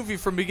kind of movie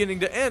from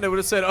beginning to end, I would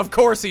have said, "Of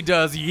course he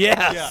does.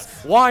 Yes.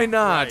 Yes. Why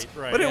not?" Right,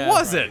 right. But it Yeah,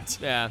 wasn't.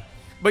 Yeah.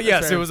 But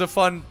yes, fair. it was a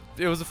fun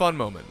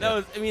moment. That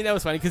was. I mean, that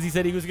was funny because he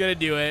said he was gonna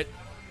do it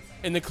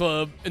in the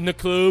club. In the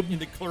club. In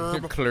the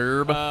club.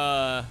 Club.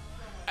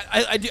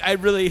 I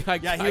really.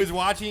 Yeah, he was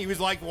watching. He was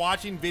like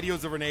watching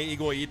videos of Renee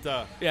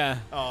Higuita. Yeah.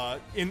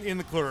 In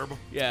the club.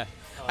 Yeah.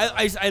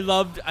 I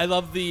loved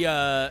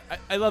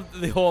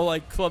the whole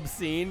like club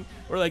scene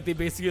where like they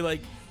basically like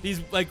these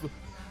like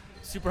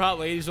super hot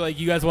ladies are like,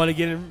 you guys want to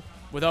get in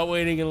without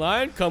waiting in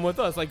line? Come with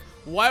us. Like,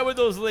 why would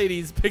those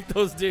ladies pick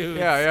those dudes?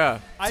 Yeah.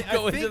 I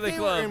go into think the they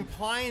club. were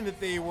implying that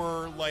they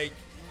were like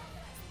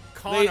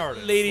con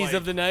artists, ladies like-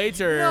 of the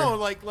night, or no,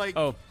 like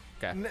oh,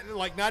 okay.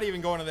 like not even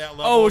going to that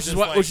level. Oh, just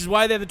like, which is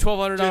why they have the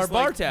 $1,200 just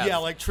bar like, tab. Yeah,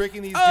 like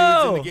tricking these dudes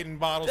Oh, into getting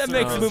bottles. that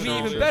makes the movie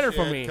even better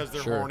for me. because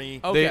they're Sure.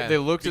 horny. Okay. They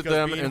looked at Because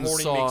them being and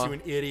horny saw makes you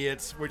an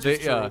idiot, which they is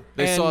true.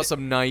 they saw And-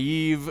 some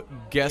naive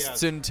guests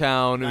Yes. in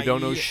town who don't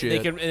know Naive-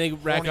 shit. they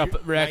rack Horny-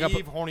 up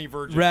naive, horny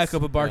virgins. a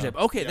bar Yeah. tab.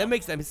 Okay, Yeah. that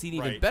makes that scene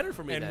even Right. better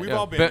for me. And then. we've Yeah,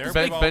 all been Ben, there.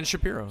 Ben, We've all- Ben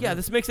Shapiro. Yeah,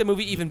 this makes that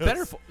movie even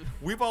better.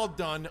 We've all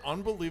done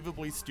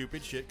unbelievably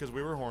stupid shit because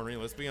we were horny.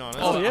 Let's be honest.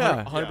 Oh,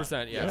 yeah.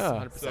 100%. Yes, Yeah.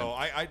 100%. So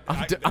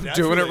I'm that's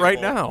doing it really right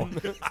cool. now.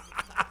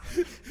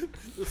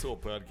 This whole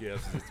podcast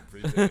is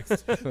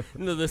just a pretext.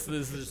 No, this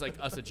is just like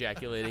us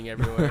ejaculating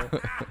everywhere.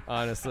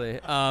 Honestly.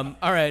 All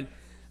right.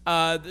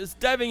 This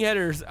diving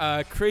headers,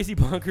 crazy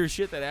bonkers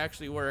shit that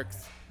actually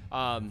works.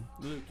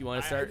 Luke, you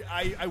want to start?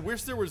 I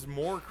wish there was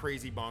more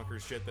crazy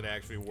bonkers shit that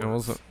actually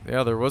worked.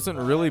 There wasn't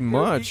really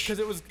much.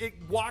 Because it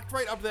walked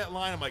right up to that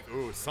line. I'm like,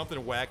 ooh,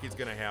 something wacky's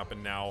gonna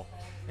happen now,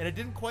 and it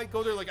didn't quite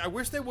go there. Like, I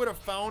wish they would have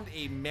found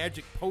a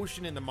magic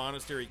potion in the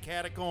monastery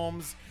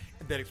catacombs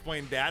that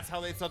explained that's how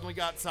they suddenly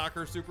got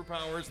soccer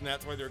superpowers, and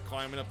that's why they're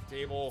climbing up the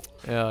table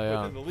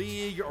within the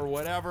league or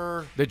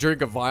whatever. They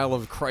drink a vial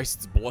of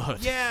Christ's blood.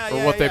 Yeah,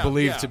 or what they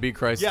believe to be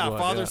Christ's blood.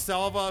 Father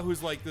Salva,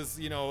 who's like this,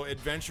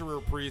 adventurer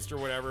priest or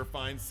whatever,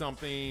 finds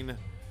something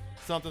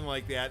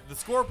like that. The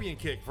scorpion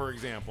kick, for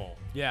example.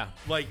 Yeah.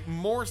 Like,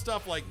 more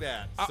stuff like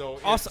that. So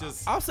also, it's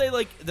just... I'll say,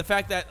 like, the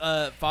fact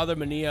that Father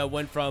Mania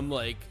went from,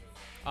 like,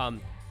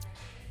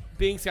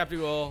 being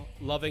skeptical,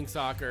 loving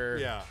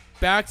soccer,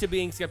 back to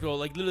being skeptical,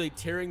 like literally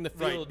tearing the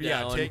field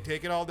down. Yeah,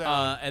 take it all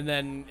down. And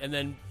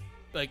then,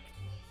 like,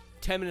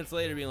 10 minutes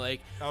later being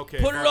like, okay,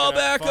 put it all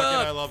back up.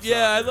 I love soccer.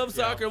 I love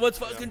soccer. Let's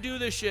fucking do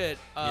this shit.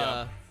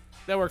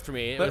 That worked for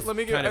me. Let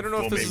me get. I don't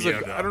know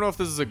if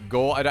this is a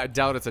goal. I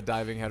doubt it's a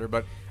diving header,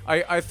 but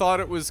I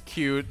thought it was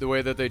cute the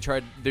way that they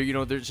tried.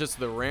 There's just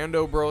the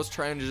rando bros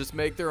trying to just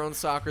make their own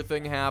soccer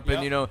thing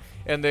happen.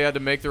 And they had to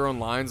make their own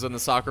lines on the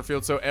soccer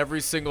field. So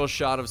every single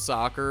shot of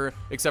soccer,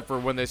 except for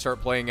when they start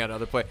playing at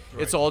other play,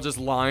 it's all just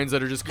lines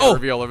that are just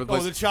curvy all over the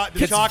place.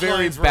 The chalk very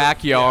lines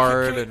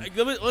backyard.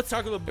 Let's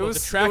talk about the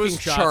it tracking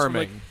was shots.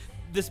 charming.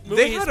 This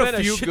movie has spent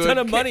a shit ton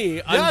of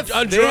money on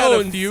drones. They had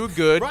a few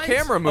good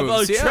camera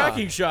moves.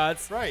 Tracking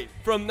shots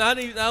from not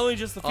only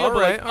just the field,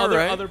 but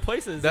other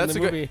places in the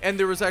movie. And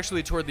there was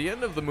actually toward the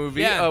end of the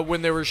movie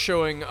when they were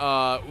showing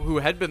who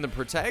had been the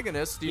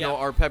protagonist,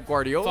 our Pep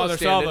Guardiola Father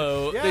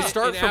Salvo. They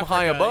start from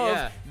high above.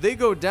 Yeah. They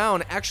go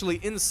down actually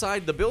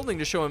inside the building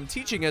to show him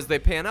teaching as they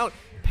pan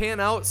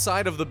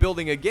outside of the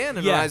building again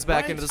and rise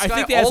back into the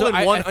sky, all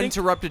in one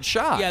uninterrupted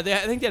shot. Yeah,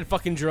 I think they had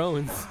fucking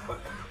drones.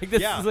 Like,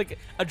 this is like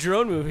a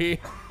drone movie.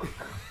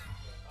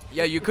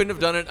 Yeah, you couldn't have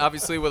done it,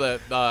 obviously, with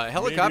a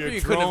helicopter. You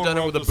couldn't have done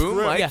it with a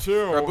boom mic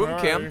or a boom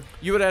cam.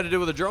 You would have had to do it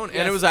with a drone,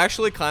 and it was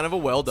actually kind of a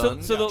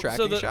well-done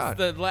tracking shot.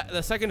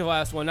 The second to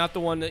last one, not the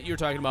one that you were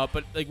talking about,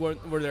 but like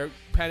where they're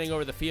panning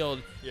over the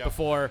field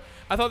before,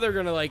 I thought they were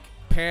going to, like,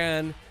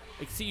 pan.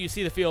 Like, you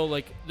see the field,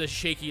 like, the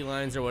shaky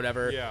lines or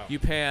whatever. Yeah. You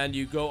pan,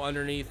 you go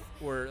underneath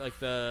where, like,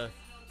 the...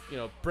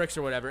 bricks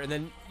or whatever, and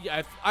then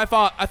I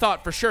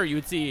thought for sure you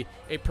would see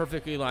a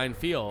perfectly lined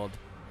field,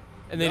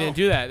 and they didn't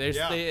do that.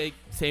 They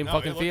same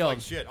fucking field. Like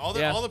shit. All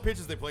the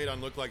pitches they played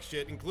on looked like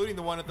shit, including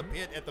the one at the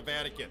pit at the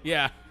Vatican.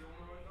 Yeah.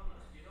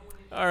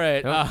 All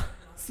right.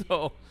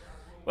 So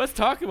let's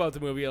talk about the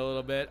movie a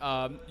little bit.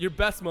 Your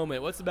best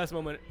moment. What's the best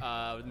moment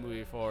of the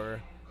movie for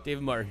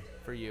David Martin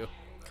for you?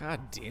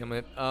 God damn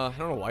it! I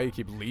don't know why you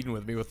keep leading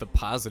with me with the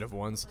positive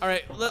ones. All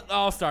right,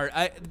 I'll start.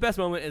 The best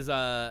moment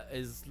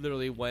is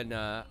literally when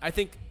I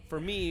think for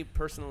me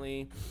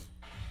personally,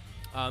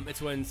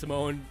 it's when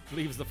Simone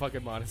leaves the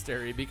fucking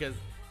monastery, because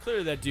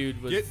clearly that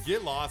dude was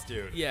get lost,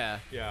 dude. Yeah.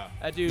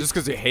 That dude. Just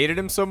because you hated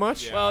him so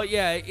much? Yeah. Well,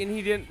 yeah, and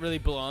he didn't really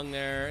belong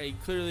there. He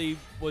clearly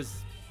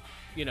was,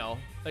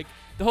 like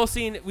the whole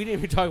scene. We didn't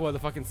even talk about the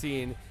fucking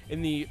scene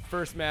in the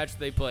first match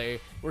they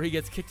play where he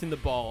gets kicked in the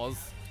balls.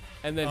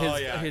 And then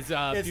his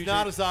it's future,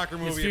 not a soccer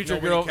movie if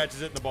nobody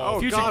catches it in the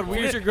balls.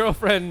 Future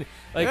girlfriend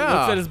looks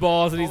at his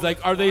balls and he's like,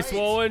 "Are they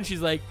swollen?"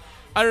 She's like,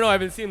 "I don't know. I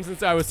haven't seen him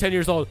since I was 10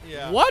 years old."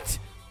 Yeah. What?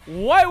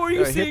 Why were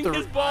you seeing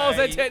his balls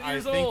at 10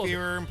 years old? I think they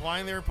were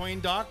implying they were playing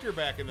doctor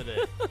back in the day.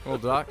 Well,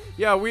 doc.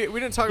 Yeah, we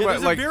didn't talk about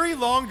there's like a very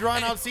long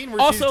drawn out scene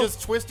where she's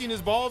just twisting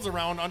his balls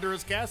around under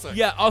his cassock.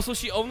 Yeah. Also,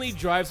 she only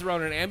drives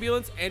around an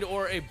ambulance and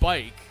or a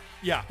bike.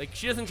 Yeah. Like,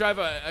 she doesn't drive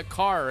a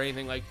car or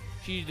anything. Like,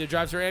 she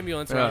drives her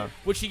ambulance around,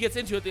 which she gets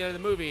into at the end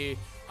of the movie.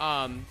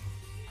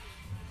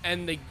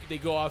 And they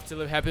go off to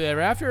live happily ever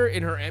after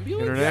in her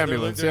ambulance. In her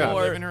ambulance, yeah.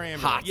 Or in her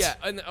ambulance. Hot. Yeah,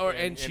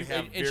 and she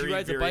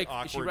rides a bike.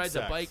 She rides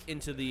a bike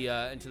into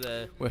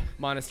the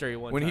monastery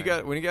one when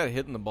time. When he got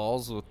hit in the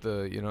balls with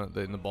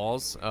in the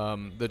balls.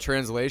 The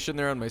translation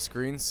there on my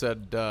screen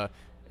said, I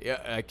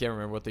can't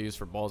remember what they used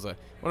for balls. One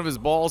of his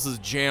balls is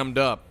jammed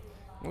up.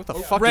 What the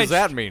fuck does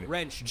that mean?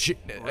 Wrenched.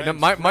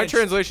 My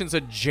translation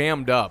said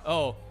jammed up.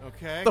 Oh,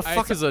 okay. What the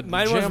fuck is a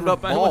jammed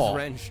up ball? Mine was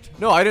wrenched.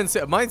 No, I didn't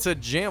say. Mine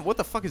said jam. What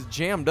the fuck is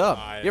jammed up?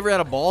 You ever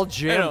had a ball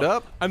jammed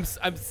up? I'm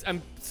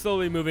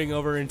slowly moving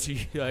over into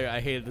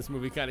I hated this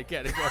movie kind of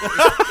category.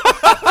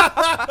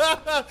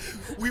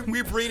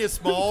 we bring a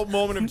small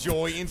moment of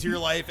joy into your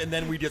life, and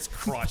then we just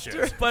crush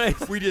it.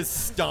 We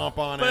just stomp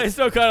on it. But I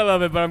still kind of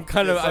love it. But I'm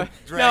kind of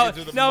now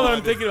that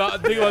I'm thinking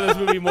about this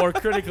movie more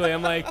critically,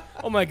 I'm like,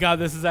 oh my god,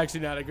 this is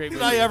actually not a great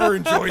movie. Did I ever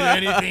enjoy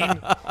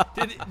anything?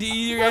 Did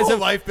you guys have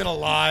life been a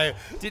lie?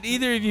 Did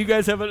either of you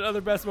guys have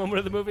another best moment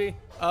of the movie?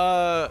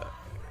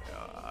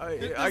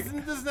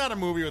 This is not a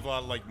movie with a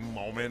lot of like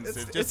moments.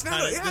 It just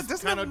kind of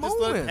just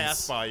let it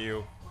pass by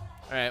you.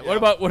 All right.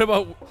 Yeah. What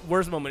about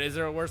worst moment? Is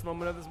there a worst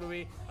moment of this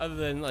movie other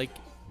than like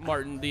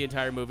Martin the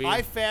entire movie.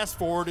 I fast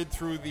forwarded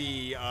through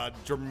the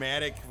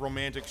dramatic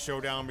romantic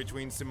showdown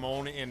between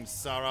Simone and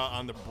Sarah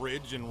on the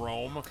bridge in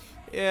Rome.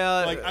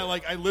 Yeah.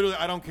 I literally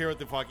don't care what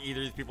the fuck either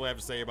of these people have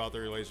to say about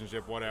their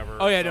relationship, whatever.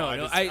 Oh yeah, So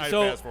no. I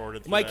So fast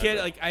forwarded through my that, kid,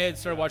 but- like, I had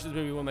started watching this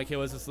movie when my kid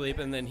was asleep,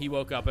 and then he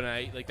woke up,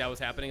 and that was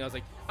happening. I was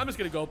like, I'm just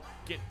gonna go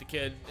get the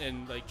kid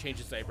and like change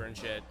his diaper and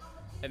shit.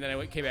 And then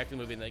I came back to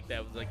the movie, and like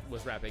that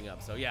was wrapping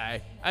up. So yeah,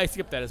 I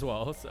skipped that as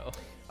well. So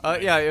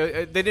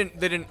they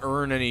didn't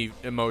earn any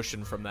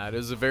emotion from that. It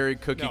was a very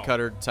cookie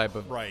cutter type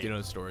of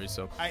story.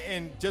 So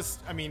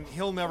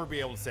he'll never be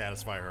able to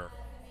satisfy her.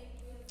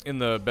 in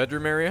the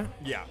bedroom area.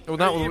 Yeah. Well,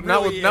 not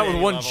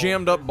with one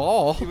jammed up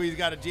ball. He's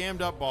got a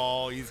jammed up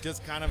ball. He's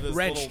just kind of this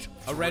Wrenched.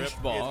 little A wrenched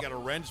drip. ball. He's got a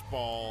wrenched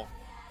ball.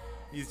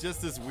 He's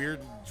just this weird,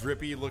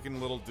 drippy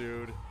looking little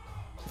dude.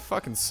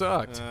 Fucking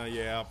sucked.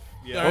 Yeah.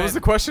 What was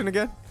the question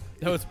again?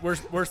 that was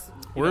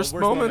Worst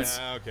moments?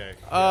 Okay.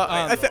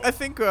 I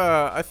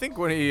think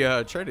when he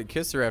tried to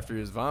kiss her after he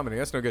was vomiting,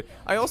 that's no good.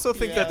 I also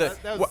think Yeah,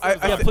 that that was- well,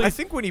 that was I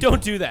think when he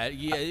don't do that.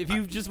 Yeah, if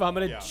you just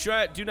vomited,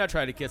 Yeah. do not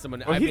try to kiss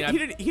someone. well, I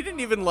mean, he didn't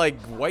even like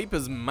wipe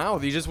his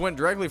mouth. He just went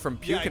directly from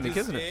puking to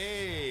kissing her.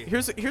 Hey.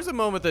 Here's a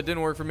moment that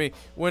didn't work for me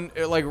when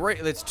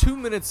it's 2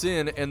 minutes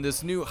in and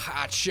this new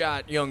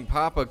hotshot young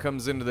papa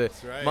comes into the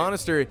right.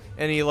 monastery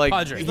and he like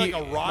Padre. He's like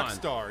a rock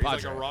star. He's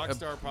like a rock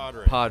star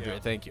padre. Padre. Yeah.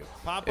 Thank you.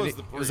 Papa's And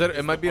the is priest. that He's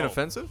am I the being pope.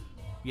 offensive?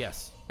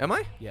 yes, Am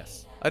I?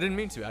 yes, I didn't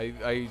mean to. I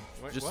Wait,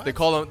 just what? they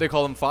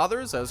call them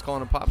fathers. I was calling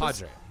them papas.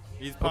 Padre.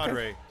 He's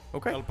padre.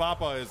 Okay. El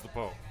Papa is the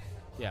pope.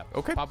 Yeah.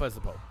 Okay. Papa is the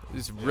Pope.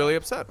 He's really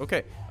upset.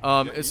 Okay.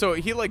 So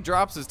he like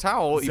drops his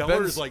towel. He Zeller's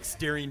bends. like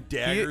staring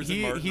daggers at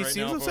Martin he right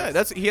seems now, upset.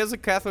 folks. He has a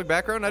Catholic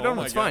background. I Oh don't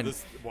know. my It's God, fine.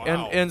 this-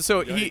 wow. And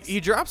so Yikes. he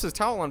drops his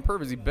towel on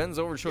purpose. He bends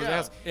over, shows Yeah.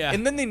 his ass. Yeah.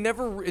 And then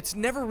it's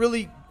never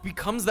really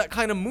becomes that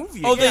kind of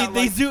movie. Oh, again.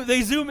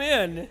 they zoom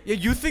in. Yeah,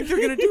 you think they're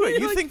gonna do it?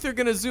 You think they're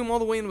gonna zoom all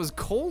the way into his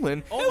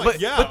colon? Oh,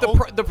 but yeah. but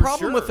the For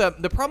problem with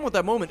sure.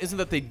 that moment isn't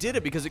that they did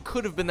it because it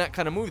could have been that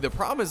kind of movie. The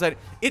problem is that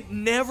it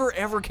never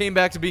ever came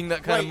back to being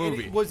that kind of Right, and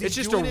movie. was he It's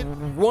just a doing it-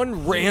 one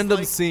He's, random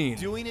like, scene.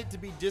 Doing it to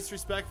be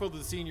disrespectful to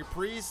the senior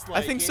priest.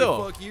 Like, think hey,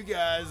 so. Fuck you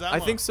guys. I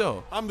think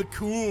so. I'm the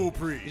cool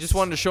priest. He just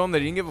wanted to show him that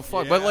he didn't give a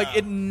fuck. But like Yeah.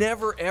 it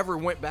never ever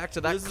went back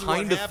to that This is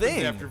kind what of happens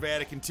thing. after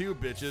Vatican II,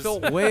 bitches.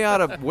 Felt way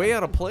out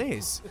of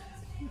place.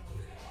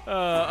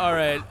 All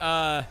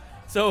right.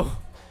 So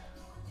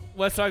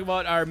let's talk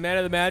about our man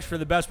of the match for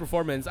the best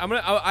performance.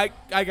 I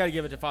gotta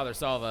give it to Father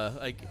Salva.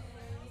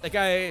 Like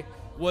I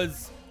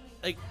was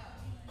like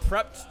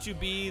prepped to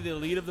be the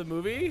lead of the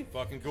movie,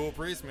 Fucking cool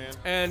priest, man.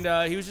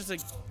 and he was just like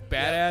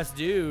badass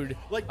dude.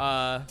 Like,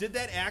 uh, did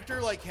that actor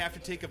like have to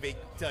take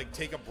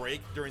a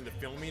break during the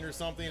filming or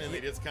something, and they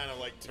just kind of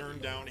like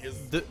turned down his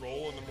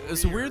role in the movie?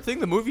 It's a or- weird thing.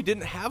 The movie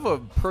didn't have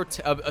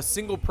a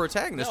single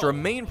protagonist No. or a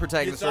main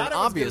protagonist You or an thought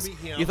it was gonna obvious.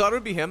 be him. You thought it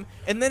would be him,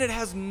 and then it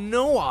has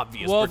no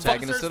obvious Well,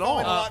 protagonist starts at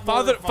all. falling a lot more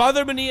Father than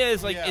Father Mania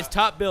is Yeah. is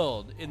top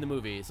billed in the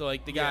movie. So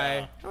like the guy,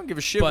 Yeah. I don't give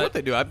a shit But- what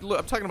they do. I'm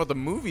talking about the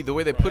movie, the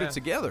way they put Yeah. it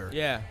together.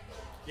 yeah.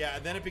 Yeah,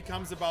 and then it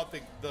becomes about the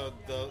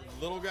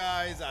little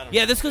guys. I don't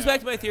Yeah, know. this goes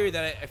back to my theory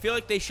that I feel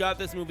like they shot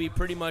this movie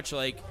pretty much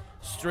like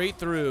straight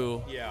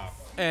through, Yeah.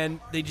 and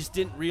they just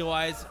didn't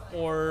realize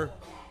or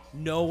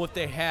know what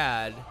they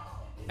had,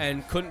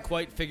 and couldn't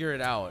quite figure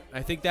it out.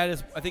 I think that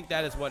is what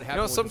happened. You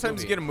know, with sometimes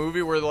this you get a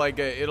movie where like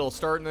it'll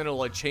start and then it'll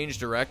like change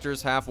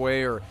directors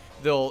halfway, or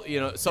they'll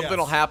something Yes.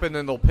 will happen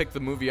and they'll pick the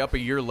movie up a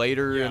year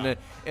later, Yeah.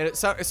 and it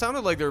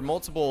sounded like there were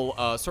multiple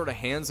sort of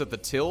hands at the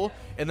till,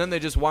 and then they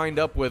just wind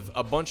up with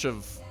a bunch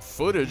of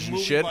footage and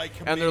Movie shit, by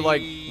and they're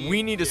like, committee.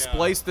 we need to Yeah.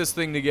 splice this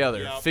thing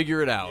together, Yep.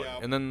 figure it out,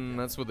 Yep. and then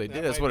that's what they did.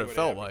 That That's might what be it what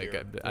felt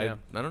happened like. here.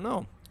 I don't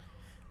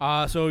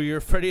know. So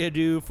you're Freddie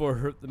Adu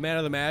for the man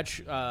of the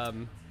match.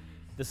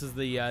 This is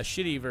the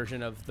shitty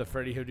version of the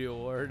Freddie Adu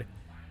award.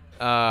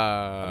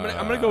 I'm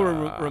gonna go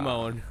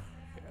Ramon.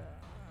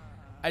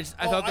 I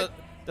thought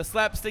the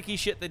slapsticky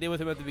shit they did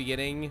with him at the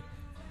beginning,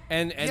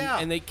 and Yeah.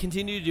 and they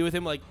continue to do with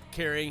him, like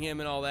carrying him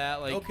and all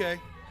that, like Okay.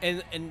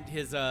 and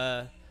his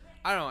I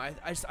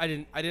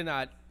don't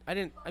know,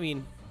 I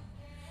mean,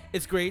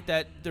 it's great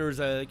that there's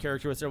a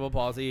character with cerebral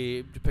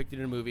palsy depicted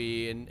in a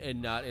movie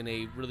and not in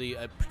a really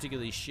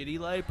particularly shitty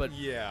light, but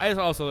Yeah. I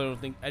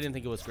didn't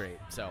think it was great.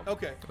 So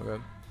Okay.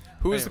 Okay.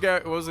 Who was the guy?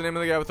 What was the name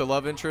of the guy with the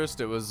love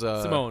interest? It was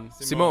Simone.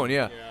 Simone,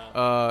 yeah.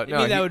 I No,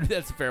 mean,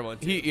 that's a fair one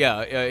too.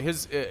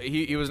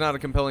 He was not a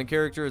compelling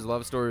character. His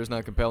love story was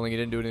not compelling. He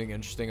didn't do anything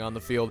interesting on the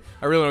field.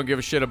 I really don't give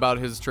a shit about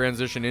his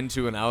transition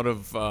into and out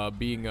of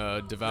being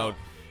a devout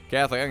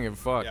Catholic. I don't give a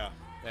fuck. Yeah.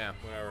 Yeah.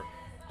 Whatever.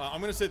 I'm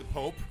gonna say the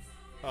Pope.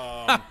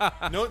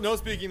 No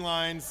speaking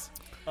lines.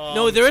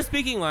 No, there are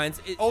speaking lines.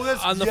 That's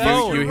on the yes,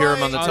 phone. You hear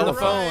him on the you're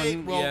telephone.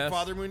 right. Well, Yeah.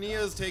 Father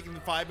Munilla is taking the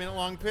 5-minute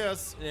long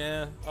piss.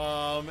 Yeah.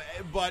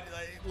 But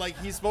like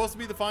he's supposed to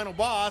be the final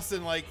boss,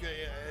 and like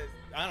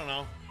I don't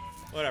know,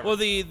 whatever. Well,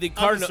 the I'm just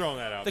Cardinal, throwing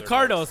that out the there,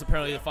 Cardinal is folks.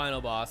 apparently the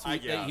final boss. I He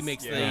guess,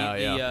 makes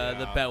yeah.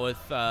 the bet with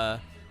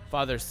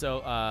Father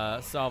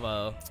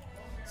Salvo.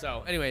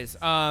 So, anyways,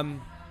 all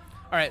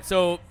right.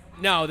 So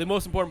now the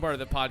most important part of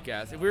the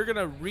podcast. If we were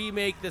gonna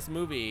remake this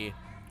movie,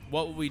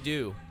 what would we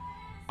do?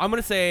 I'm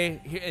gonna say,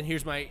 and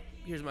here's my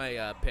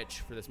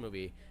pitch for this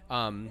movie.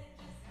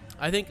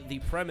 I think the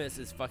premise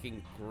is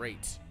fucking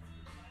great.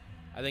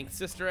 I think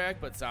Sister Act,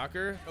 but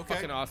soccer,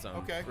 fucking awesome.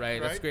 Okay,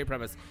 right? That's a great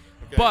premise.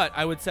 Okay. But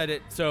I would set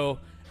it so.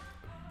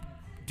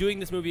 Doing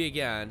this movie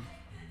again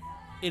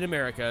in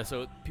America,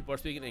 so people are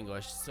speaking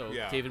English, so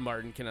Yeah. David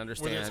Martin can Where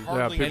there's understand.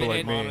 hardly people any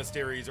like me.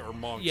 monasteries or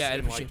monks. Yeah,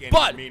 in like any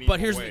but meaningful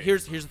here's way.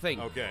 here's the thing.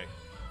 Okay.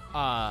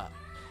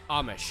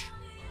 Amish.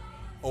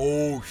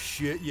 Oh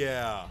shit!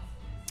 Yeah.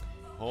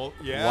 Oh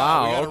yeah.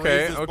 Wow, we gotta okay,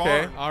 raise this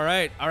okay. bar.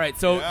 All right.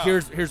 So Yeah.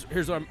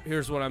 here's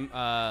what I'm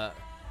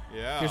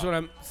Yeah. here's what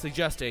I'm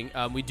suggesting.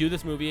 We do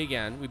this movie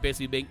again. We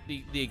basically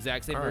make the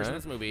exact same All version right.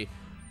 of this movie,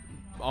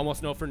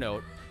 almost note for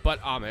note,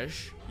 but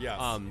Amish. Yes.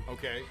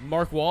 Okay.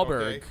 Mark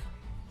Wahlberg Okay.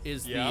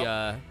 is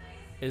Yeah.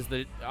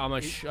 the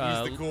Amish. He's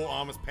the cool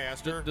Amish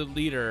pastor the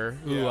leader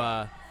who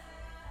Yeah.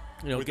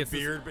 With gets a this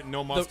beard but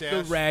no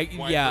mustache. rag-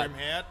 wide yeah. brim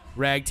hat.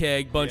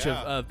 ragtag bunch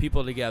Yeah. of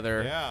people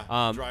together.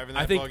 Yeah, driving I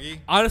that think,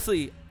 buggy.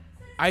 honestly,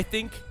 I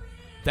think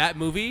that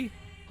movie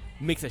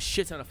makes a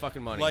shit ton of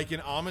fucking money. Like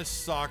an Amish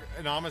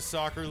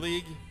soccer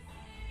league,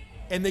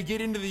 and they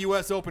get into the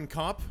U.S. Open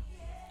Cup,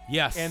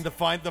 yes, and the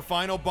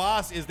final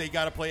boss is they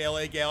got to play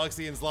L.A.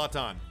 Galaxy and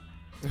Zlatan.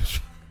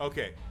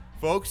 Okay,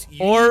 folks, you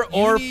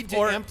need to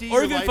empty or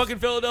your even life. fucking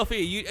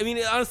Philadelphia. I mean,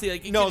 honestly,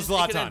 like it No, could just- it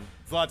could Zlatan. end-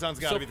 Zlatan's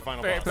got to so- be the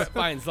final fair, boss.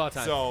 Fine,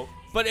 Zlatan. So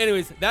but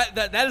anyways,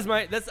 that is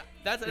my that's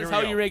Here we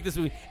how go. you rank this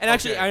movie. And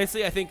actually, Okay.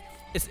 honestly, I think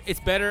it's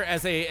better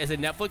as a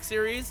Netflix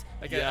series,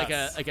 like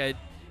Yes. a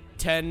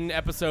 10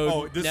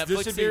 episode this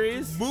Netflix should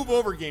series. be move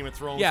over Game of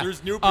Thrones. Yeah.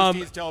 There's new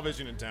prestige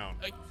television in town.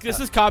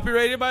 This is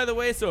copyrighted, by the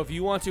way. So if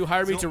you want to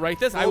hire me So, to write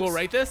this, I will folks,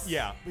 write this.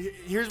 Yeah.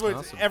 Here's what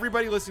Awesome.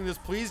 everybody listening to this,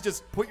 please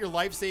just put your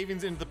life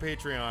savings into the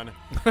Patreon.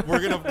 We're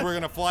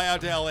gonna fly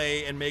out to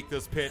LA and make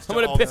this pitch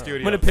to all the studios.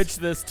 I'm gonna pitch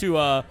this to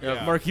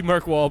Yeah. Mark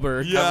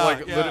Wahlberg. Yeah.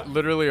 Have like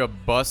literally a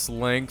bus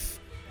length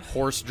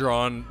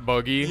horse-drawn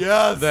buggy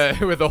Yes. that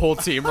with the whole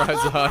team rides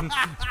on.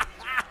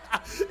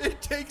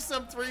 It takes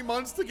them 3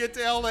 months to get to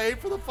LA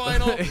for the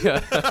final.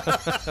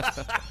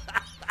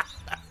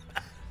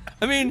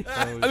 I mean,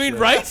 shit.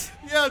 right?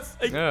 Yes.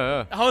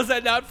 Yeah. How is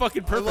that not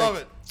fucking I perfect? love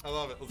it. I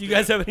love it. Let's You do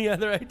guys it. have any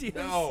other ideas?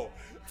 No.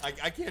 I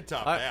can't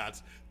top I-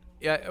 that.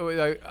 Yeah,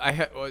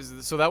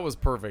 so that was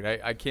perfect.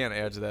 I can't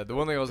add to that. The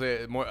one thing I'll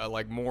say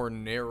more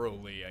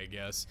narrowly, I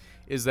guess,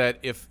 is that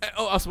if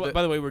Oh, also,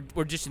 by the way,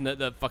 we're just in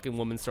the fucking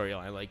woman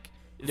storyline. Like,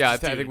 it's yeah, I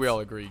just think dudes. we all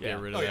agree Yeah. get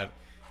rid of Oh, that.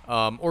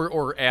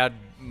 Or add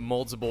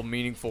multiple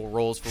meaningful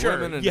roles for Sure,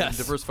 women and yes.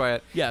 diversify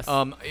it. Yes. What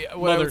I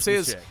would Mothers say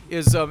and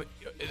is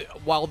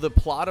while the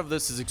plot of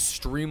this is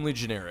extremely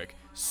generic,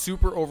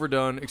 super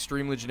overdone,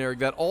 extremely generic,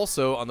 that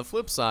also on the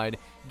flip side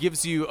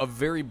gives you a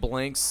very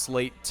blank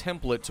slate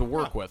template to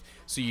work with.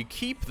 So you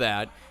keep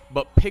that,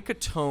 but pick a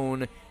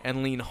tone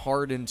and lean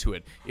hard into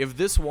it. If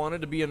this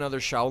wanted to be another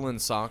Shaolin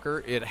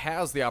soccer, it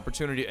has the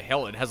opportunity.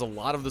 Hell, it has a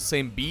lot of the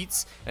same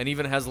beats and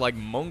even has like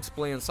monks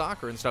playing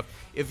soccer and stuff.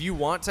 If you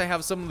want to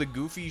have some of the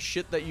goofy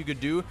shit that you could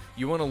do,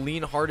 you want to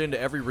lean hard into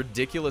every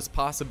ridiculous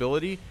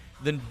possibility,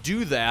 then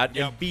do that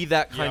Yep. and be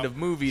that kind Yep. of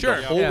movie Sure,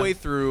 the whole yeah. way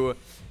through.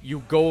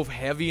 You go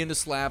heavy into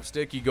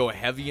slapstick, you go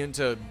heavy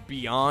into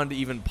beyond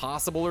even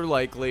possible or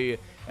likely,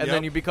 and then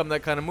Yep. you become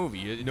that kind of movie.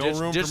 You No ditch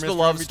room for ditch the mystery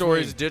love in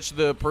stories, between. ditch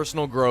the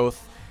personal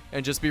growth,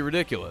 and just be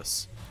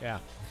ridiculous. Yeah.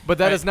 But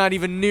that Right. is not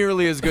even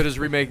nearly as good as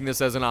remaking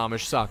this as an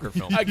Amish soccer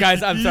film.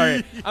 Guys, I'm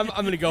sorry. I'm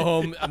gonna go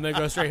home. I'm gonna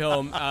go straight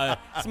home.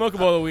 Smoke a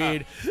bowl of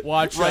weed.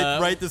 Watch.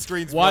 Write the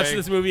screenplay. Watch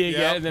this movie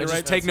again, Yep. and then And write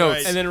just take That's notes.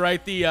 right. and then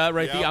write the Yep.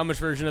 Amish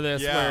version of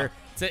this, Yeah. where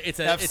it's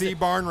a FC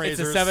Barn It's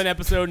a Raisers.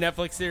 7-episode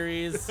Netflix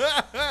series,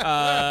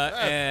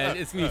 and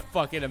it's gonna be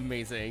fucking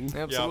amazing.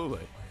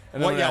 Absolutely.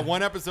 And then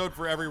One episode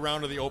for every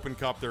round of the Open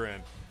Cup they're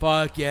in.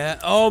 Fuck yeah!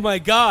 Oh my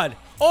god!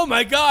 Oh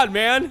my god,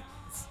 man!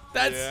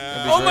 That's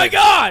Yeah. oh my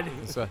god!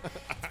 So,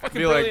 Fucking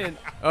be like, brilliant.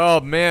 oh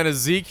man,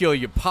 Ezekiel,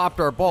 you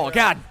popped our ball.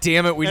 God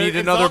damn it, we And need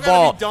it's another all gotta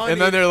ball. be done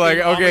And then in- they're like,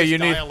 in okay, Amish you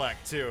need.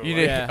 dialect too. You Like,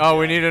 need, Yeah. oh,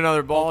 we need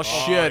another ball.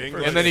 Shit.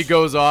 English. And then he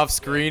goes off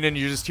screen, and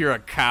you just hear a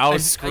cow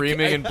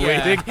screaming and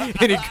yeah. bleeding,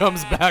 and he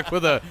comes back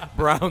with a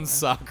brown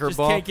soccer Just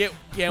ball.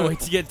 can't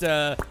wait to get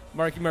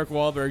Mark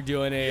Wahlberg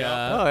doing a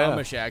Yeah. Oh, yeah.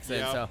 Amish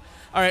accent. Yeah. So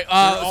all right, They're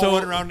all so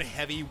running around in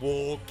heavy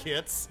wool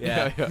kits.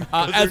 yeah, Yeah.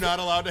 Because they're not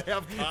allowed to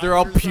have. They're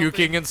all cons or something.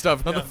 puking and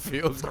stuff on the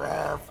field.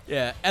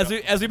 yeah. As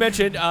we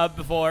mentioned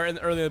before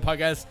earlier in the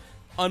podcast,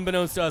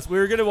 unbeknownst to us, we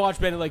were gonna watch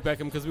Bend It Like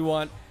Beckham because we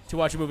want to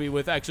watch a movie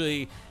with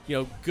actually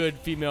good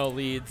female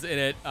leads in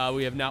it.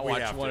 We have not We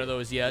watched have one to. of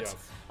those yet.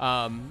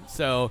 Yes.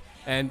 So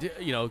and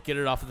get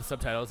it off of the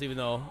subtitles, even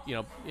though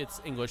it's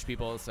English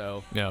people,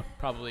 so Yeah.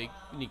 probably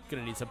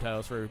gonna need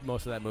subtitles for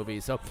most of that movie.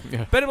 So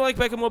Yeah. Bend It Like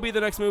Beckham will be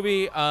the next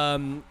movie.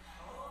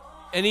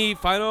 Any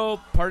final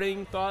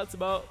parting thoughts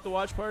about the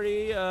watch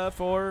party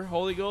for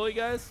Holy Goalie,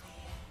 guys?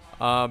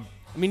 I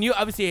mean, you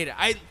obviously hate it.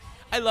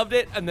 I loved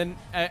it, and then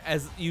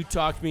as you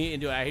talked me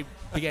into it, I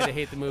began to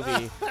hate the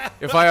movie.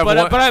 If I have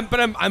one, but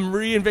I'm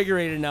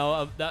reinvigorated now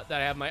of that I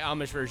have my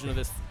Amish version of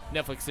this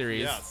Netflix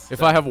series. Yes.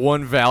 If I have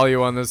one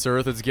value on this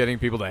earth, it's getting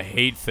people to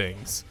hate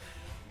things.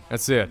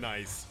 That's it.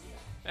 Nice.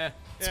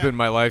 It's been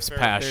my life's fair.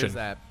 passion. There's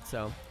that.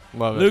 So,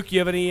 Love it. Luke, you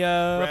have any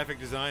Graphic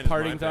design is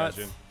parting my thoughts?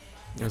 passion.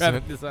 Is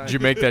graphic it? design? Did you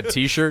make that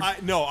T-shirt?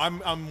 No, I'm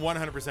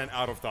 100%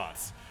 out of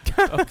thoughts.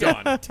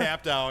 Done.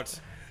 Tapped out.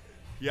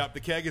 Yep,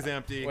 the keg is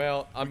empty.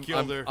 Well, We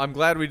killed her. I'm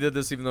glad we did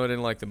this, even though I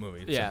didn't like the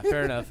movie. Yeah,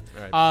 fair enough.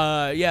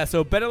 Right. Yeah,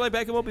 so Better Like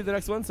Beckham will be the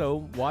next one.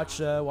 So watch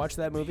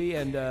that movie,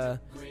 and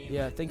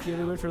yeah, thank you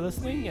everyone for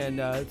listening and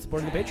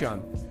supporting the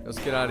Patreon. Let's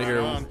get out of here.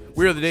 on.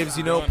 We are the Daves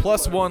You Know,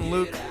 +1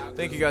 Luke.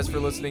 Thank you guys for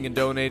listening and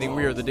donating.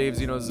 We are the Daves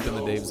You Know. This has been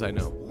the Daves I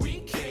Know. We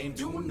can't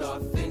do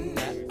nothing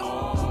at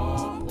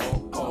all.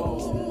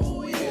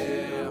 Oh,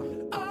 yeah.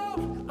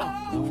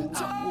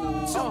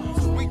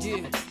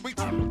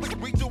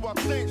 We do our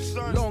thing,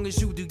 son. Long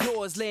as you do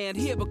yours, land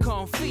here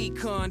become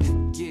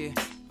fecund. Yeah.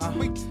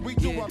 We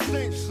do our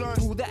thing, son.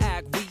 Through the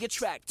act, we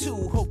attract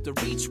two, hope to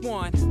reach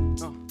one.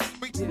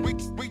 We do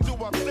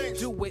our thing.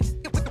 Do it.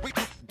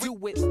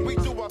 Do it. We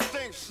do our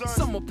thing, son.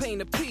 Some will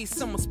paint a piece,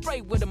 some will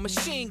spray with a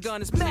machine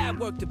gun. It's mad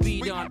work to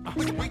be done.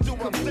 We do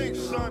our thing,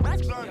 son. I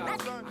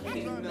can't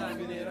do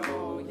nothing at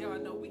all. Y'all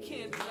know we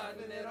can't do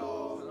nothing at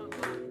all.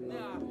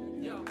 Nah,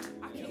 yo,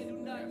 I can't do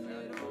nothing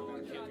at all.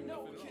 Y'all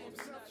know we can't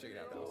do nothing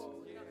at all.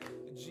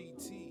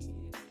 GT.